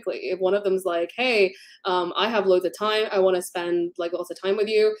specifically. If one of them's like, hey, I have loads of time, I want to spend like lots of time with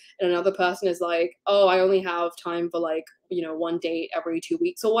you, and another person is like, oh, I only have time for like, one date every 2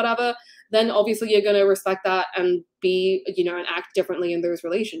 weeks or whatever, then obviously you're going to respect that and be, and act differently in those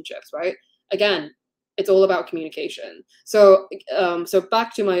relationships, right? Again, it's all about communication. So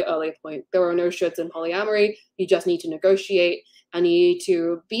back to my earlier point, there are no shoulds in polyamory. You just need to negotiate, and you need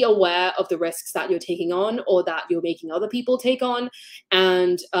to be aware of the risks that you're taking on or that you're making other people take on,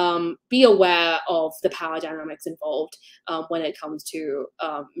 and be aware of the power dynamics involved when it comes to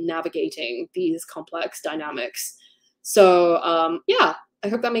navigating these complex dynamics. So yeah, I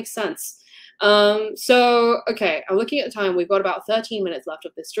hope that makes sense. Okay, I'm looking at the time. We've got about 13 minutes left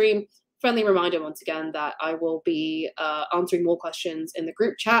of this stream. Friendly reminder once again that I will be answering more questions in the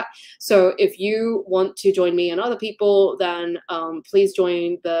group chat. So if you want to join me and other people, then please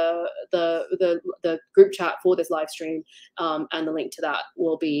join the group chat for this live stream, and the link to that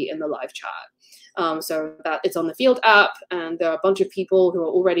will be in the live chat. So that it's on the Field app, and there are a bunch of people who are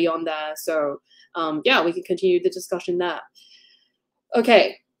already on there. So yeah, we can continue the discussion there.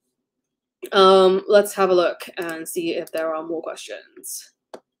 Okay, let's have a look and see if there are more questions.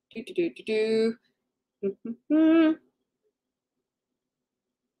 Okay,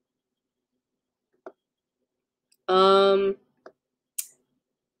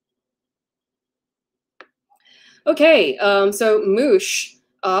 so Moosh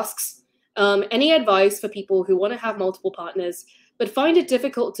asks, any advice for people who want to have multiple partners but find it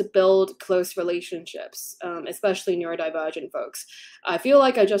difficult to build close relationships, especially neurodivergent folks? I feel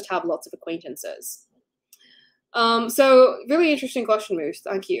like I just have lots of acquaintances. So really interesting question, Moose.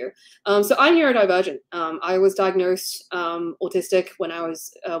 Thank you. So I'm neurodivergent. I was diagnosed autistic when I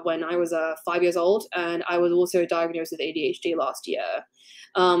was 5 years old, and I was also diagnosed with ADHD last year.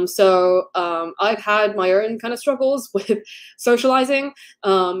 I've had my own kind of struggles with socializing,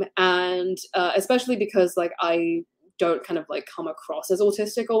 and especially because like I don't kind of like come across as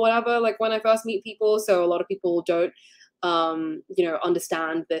autistic or whatever, like when I first meet people. So a lot of people don't,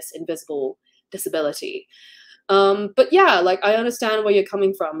 understand this invisible disability. But yeah, like I understand where you're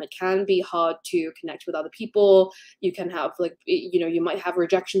coming from. It can be hard to connect with other people. You can have like, you might have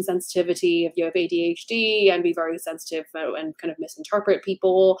rejection sensitivity if you have ADHD and be very sensitive and kind of misinterpret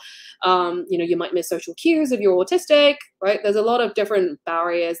people. You might miss social cues if you're autistic, right? There's a lot of different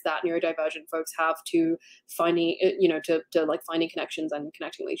barriers that neurodivergent folks have to finding, to like finding connections and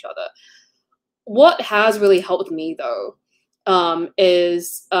connecting with each other. What has really helped me though,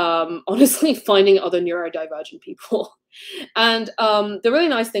 is honestly finding other neurodivergent people. And the really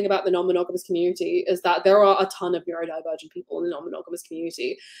nice thing about the non-monogamous community is that there are a ton of neurodivergent people in the non-monogamous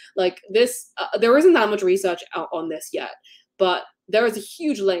community. Like this, there isn't that much research out on this yet, but there is a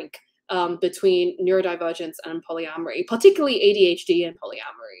huge link between neurodivergence and polyamory, particularly ADHD and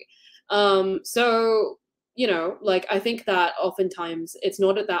polyamory. So like I think that oftentimes it's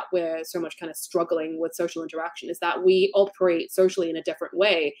not that we're so much kind of struggling with social interaction, is that we operate socially in a different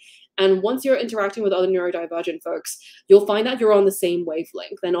way. And once you're interacting with other neurodivergent folks, you'll find that you're on the same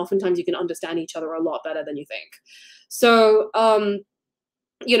wavelength. Then oftentimes you can understand each other a lot better than you think. So,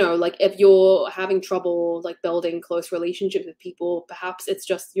 like if you're having trouble like building close relationships with people, perhaps it's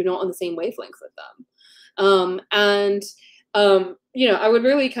just you're not on the same wavelength with them. I would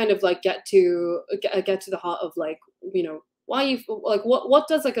really kind of like get to the heart of like, why you like what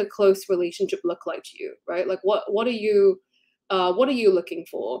does like a close relationship look like to you, right? Like what are you looking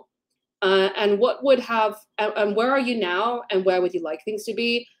for? And what would have and where are you now and where would you like things to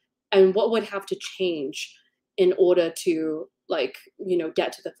be? And what would have to change in order to like,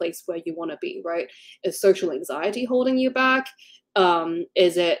 get to the place where you want to be, right? Is social anxiety holding you back?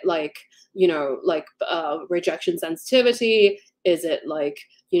 Is it like, rejection sensitivity? Is it like,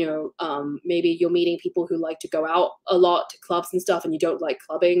 maybe you're meeting people who like to go out a lot to clubs and stuff and you don't like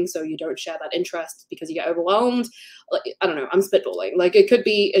clubbing, so you don't share that interest because you get overwhelmed? Like, I don't know, I'm spitballing. Like it could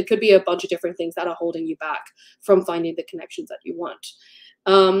be a bunch of different things that are holding you back from finding the connections that you want.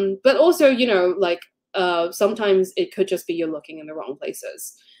 But also, sometimes it could just be you're looking in the wrong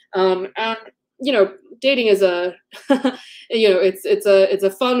places. And dating is a it's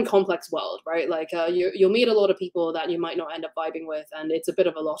a fun, complex world, right? Like you'll meet a lot of people that you might not end up vibing with, and it's a bit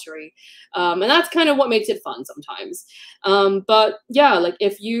of a lottery. And that's kind of what makes it fun sometimes. But yeah, like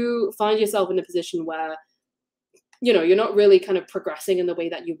if you find yourself in a position where you're not really kind of progressing in the way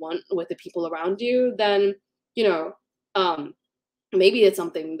that you want with the people around you, then maybe it's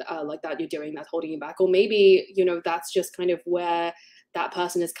something like that you're doing that's holding you back, or maybe that's just kind of where that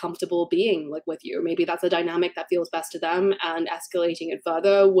person is comfortable being like with you. Maybe that's a dynamic that feels best to them, and escalating it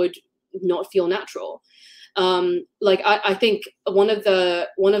further would not feel natural. Like I think one of the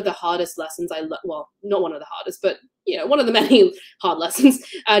hardest lessons well, not one of the hardest, but one of the many hard lessons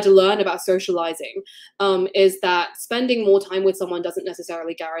I had to learn about socializing is that spending more time with someone doesn't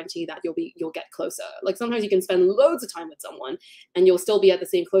necessarily guarantee that you'll get closer. Like sometimes you can spend loads of time with someone and you'll still be at the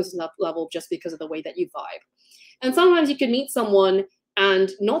same closest level just because of the way that you vibe. And sometimes you can meet someone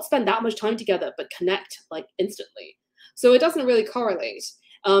and not spend that much time together, but connect like instantly. So it doesn't really correlate.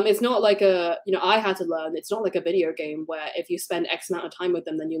 It's not like I had to learn, it's not like a video game where if you spend X amount of time with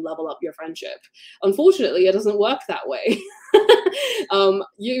them, then you level up your friendship. Unfortunately, it doesn't work that way. I'm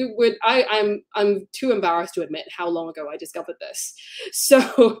too embarrassed to admit how long ago I discovered this.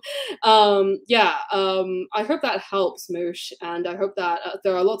 So, I hope that helps, Moosh. And I hope that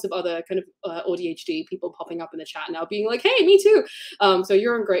there are lots of other kind of ADHD people popping up in the chat now being like, hey, me too. So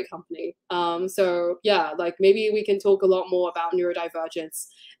you're in great company. So yeah, like maybe we can talk a lot more about neurodivergence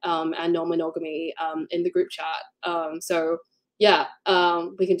and non-monogamy in the group chat. So yeah,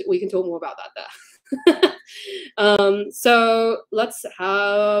 we can talk more about that there. So let's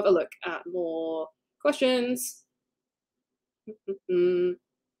have a look at more questions. So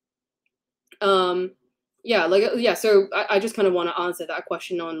I just kind of want to answer that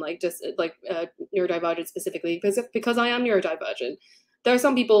question on like just like neurodivergent specifically, because I am neurodivergent. There are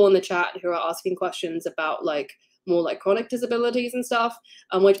some people in the chat who are asking questions about like more like chronic disabilities and stuff,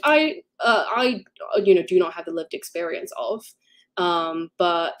 which I do not have the lived experience of.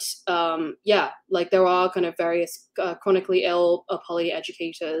 Like there are kind of various chronically ill poly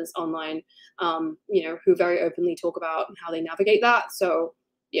educators online, who very openly talk about how they navigate that. So,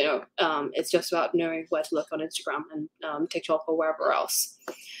 it's just about knowing where to look on Instagram and TikTok or wherever else.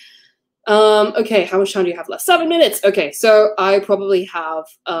 Okay, how much time do you have left? 7 minutes. Okay, so I probably have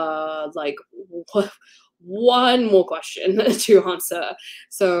like one more question to answer.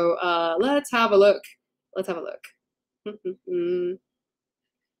 So let's have a look.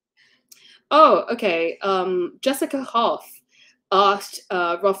 Oh, okay. Jessica Hoff asked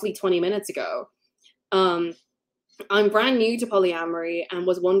roughly 20 minutes ago. I'm brand new to polyamory and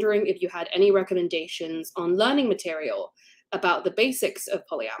was wondering if you had any recommendations on learning material about the basics of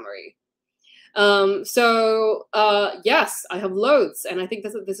polyamory. Yes, I have loads, and I think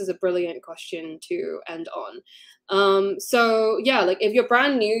this is a brilliant question to end on. So yeah, like if you're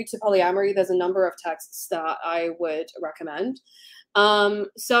brand new to polyamory, there's a number of texts that I would recommend.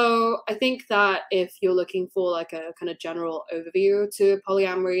 So I think that if you're looking for like a kind of general overview to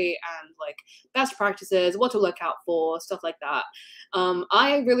polyamory and like best practices, what to look out for, stuff like that,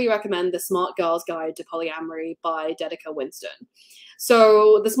 I really recommend The Smart Girl's Guide to Polyamory by Dedica Winston.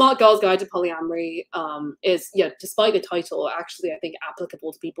 So The Smart Girl's Guide to Polyamory is, yeah, despite the title, actually, I think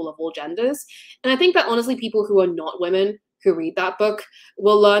applicable to people of all genders. And I think that honestly, people who are not women who read that book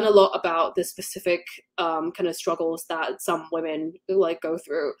will learn a lot about the specific kind of struggles that some women like go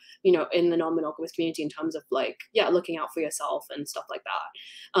through, you know, in the non-monogamous community in terms of like, yeah, looking out for yourself and stuff like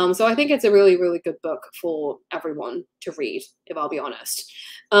that. So I think it's a really, really good book for everyone to read, if I'll be honest.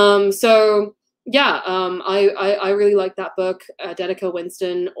 I really like that book. Dedica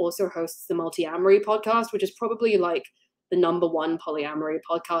Winston also hosts the Multi-Amory podcast, which is probably like the #1 polyamory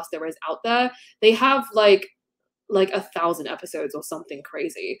podcast there is out there. They have like 1,000 episodes or something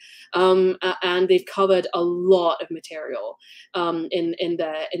crazy, and they've covered a lot of material in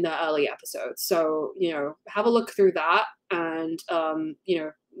their early episodes. So you know, have a look through that, and you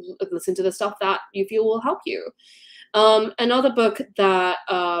know, listen to the stuff that you feel will help you. Another book that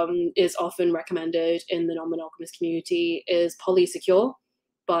is often recommended in the non-monogamous community is Polysecure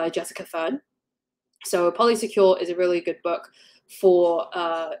by Jessica Fern. So Polysecure is a really good book for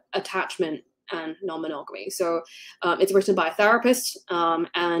attachment and non-monogamy. So it's written by a therapist,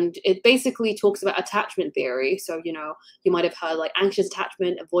 and it basically talks about attachment theory. So, you know, you might have heard like anxious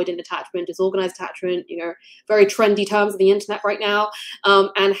attachment, avoidant attachment, disorganized attachment, you know, very trendy terms on the internet right now,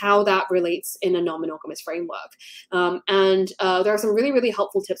 and how that relates in a non-monogamous framework. There are some really, really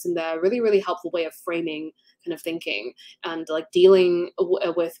helpful tips in there, really, really helpful way of framing kind of thinking and like dealing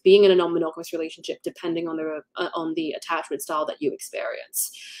with being in a non-monogamous relationship depending on the attachment style that you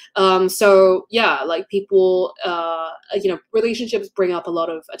experience. So yeah, like people, you know, relationships bring up a lot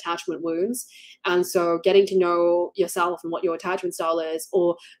of attachment wounds, and so getting to know yourself and what your attachment style is,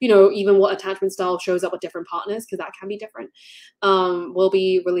 or you know, even what attachment style shows up with different partners, because that can be different, will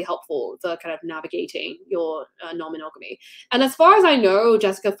be really helpful for kind of navigating your non-monogamy. And as far as I know,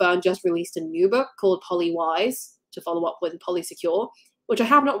 Jessica Fern just released a new book called Polywise to follow up with Polysecure, which I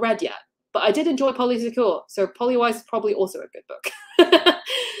have not read yet, but I did enjoy Polysecure, so Polywise is probably also a good book.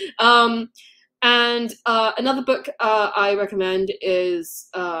 Another book I recommend is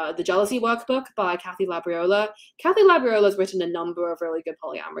The Jealousy Workbook by Kathy Labriola. Kathy Labriola has written a number of really good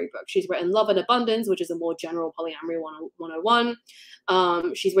polyamory books. She's written Love and Abundance, which is a more general polyamory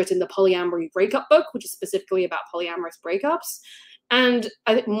 101. She's written the Polyamory Breakup Book, which is specifically about polyamorous breakups. And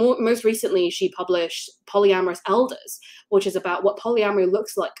I think most recently, she published Polyamorous Elders, which is about what polyamory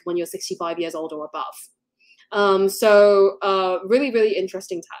looks like when you're 65 years old or above. Really, really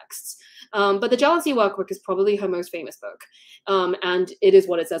interesting texts. But The Jealousy Workbook is probably her most famous book. And it is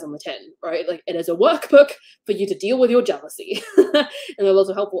what it says on the tin, right? Like, it is a workbook for you to deal with your jealousy. And there are lots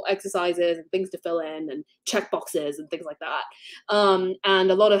of helpful exercises and things to fill in and check boxes and things like that.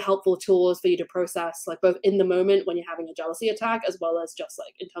 And a lot of helpful tools for you to process, like both in the moment when you're having a jealousy attack, as well as just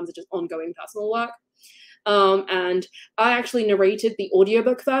like in terms of just ongoing personal work. And I actually narrated the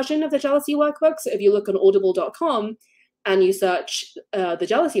audiobook version of The Jealousy Workbook. So if you look on audible.com and you search The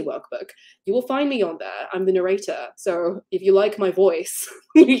Jealousy Workbook, you will find me on there. I'm the narrator. So if you like my voice,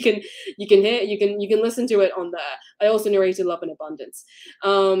 you can listen to it on there. I also narrated Love and Abundance,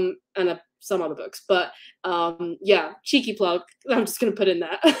 and some other books. But yeah, cheeky plug. I'm just gonna put in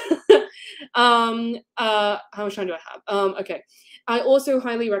there. How much time do I have? Okay. I also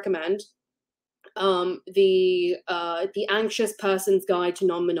highly recommend the Anxious Person's Guide to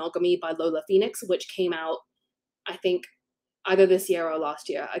Non-Monogamy by Lola Phoenix, which came out, I think, either this year or last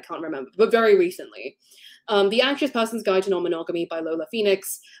year. I can't remember, but very recently. The Anxious Person's Guide to Non-Monogamy by Lola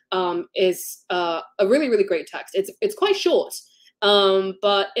Phoenix is a really, really great text. It's quite short,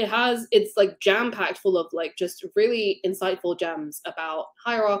 but it's like jam-packed full of like just really insightful gems about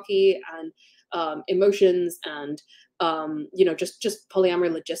hierarchy and emotions and you know, just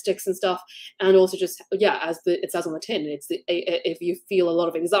polyamory logistics and stuff, and also just, yeah, as it says on the tin, if you feel a lot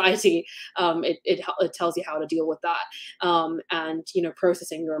of anxiety, it tells you how to deal with that, and you know,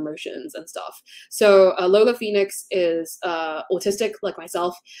 processing your emotions and stuff. So Lola Phoenix is autistic like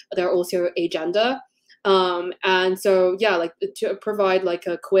myself. They're also agender. And so, yeah, like to provide like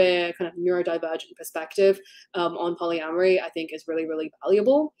a queer kind of neurodivergent perspective on polyamory, I think is really, really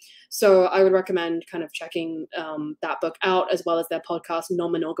valuable. So I would recommend kind of checking that book out, as well as their podcast,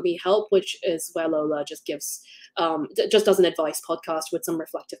 Non-Monogamy Help, which is where Lola just gives, just does an advice podcast with some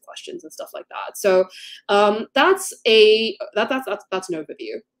reflective questions and stuff like that. So that's an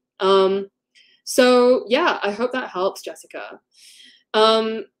overview. So yeah, I hope that helps, Jessica.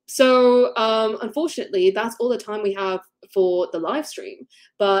 Unfortunately, that's all the time we have for the live stream.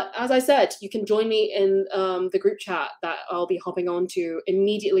 But as I said, you can join me in the group chat that I'll be hopping on to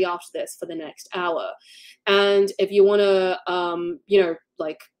immediately after this for the next hour. And if you want to,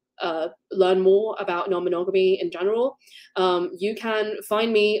 learn more about non-monogamy in general, you can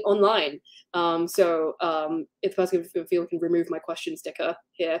find me online. If you can remove my question sticker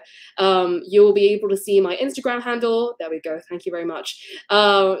here, you'll be able to see my Instagram handle. There we go. Thank you very much.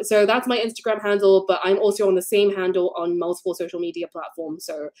 So that's my Instagram handle, but I'm also on the same handle on multiple social media platforms.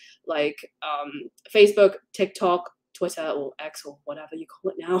 So like Facebook, TikTok, Twitter, or X, or whatever you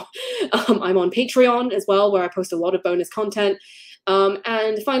call it now. I'm on Patreon as well, where I post a lot of bonus content.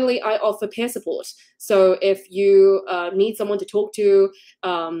 And finally, I offer peer support. So if you need someone to talk to,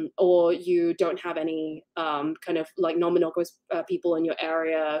 or you don't have any kind of like non-monogamous people in your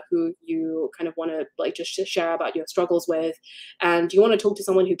area who you kind of want to like just share about your struggles with, and you want to talk to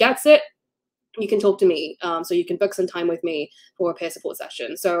someone who gets it, you can talk to me. So you can book some time with me for a peer support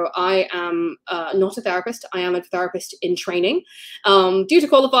session. So I am not a therapist. I am a therapist in training, due to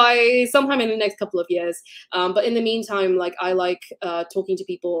qualify sometime in the next couple of years. But in the meantime, like I like talking to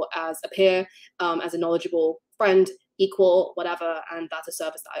people as a peer, as a knowledgeable friend, equal, whatever, and that's a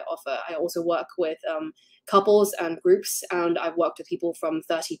service that I offer. I also work with couples and groups, and I've worked with people from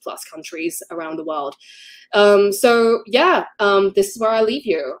 30 plus countries around the world. So yeah, this is where I leave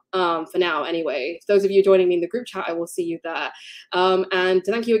you for now anyway. Those of you joining me in the group chat, I will see you there. And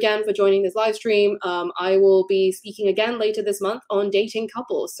thank you again for joining this live stream. I will be speaking again later this month on dating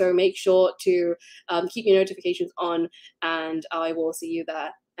couples, so make sure to keep your notifications on, and I will see you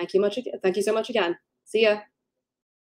there. Thank you so much again. See ya.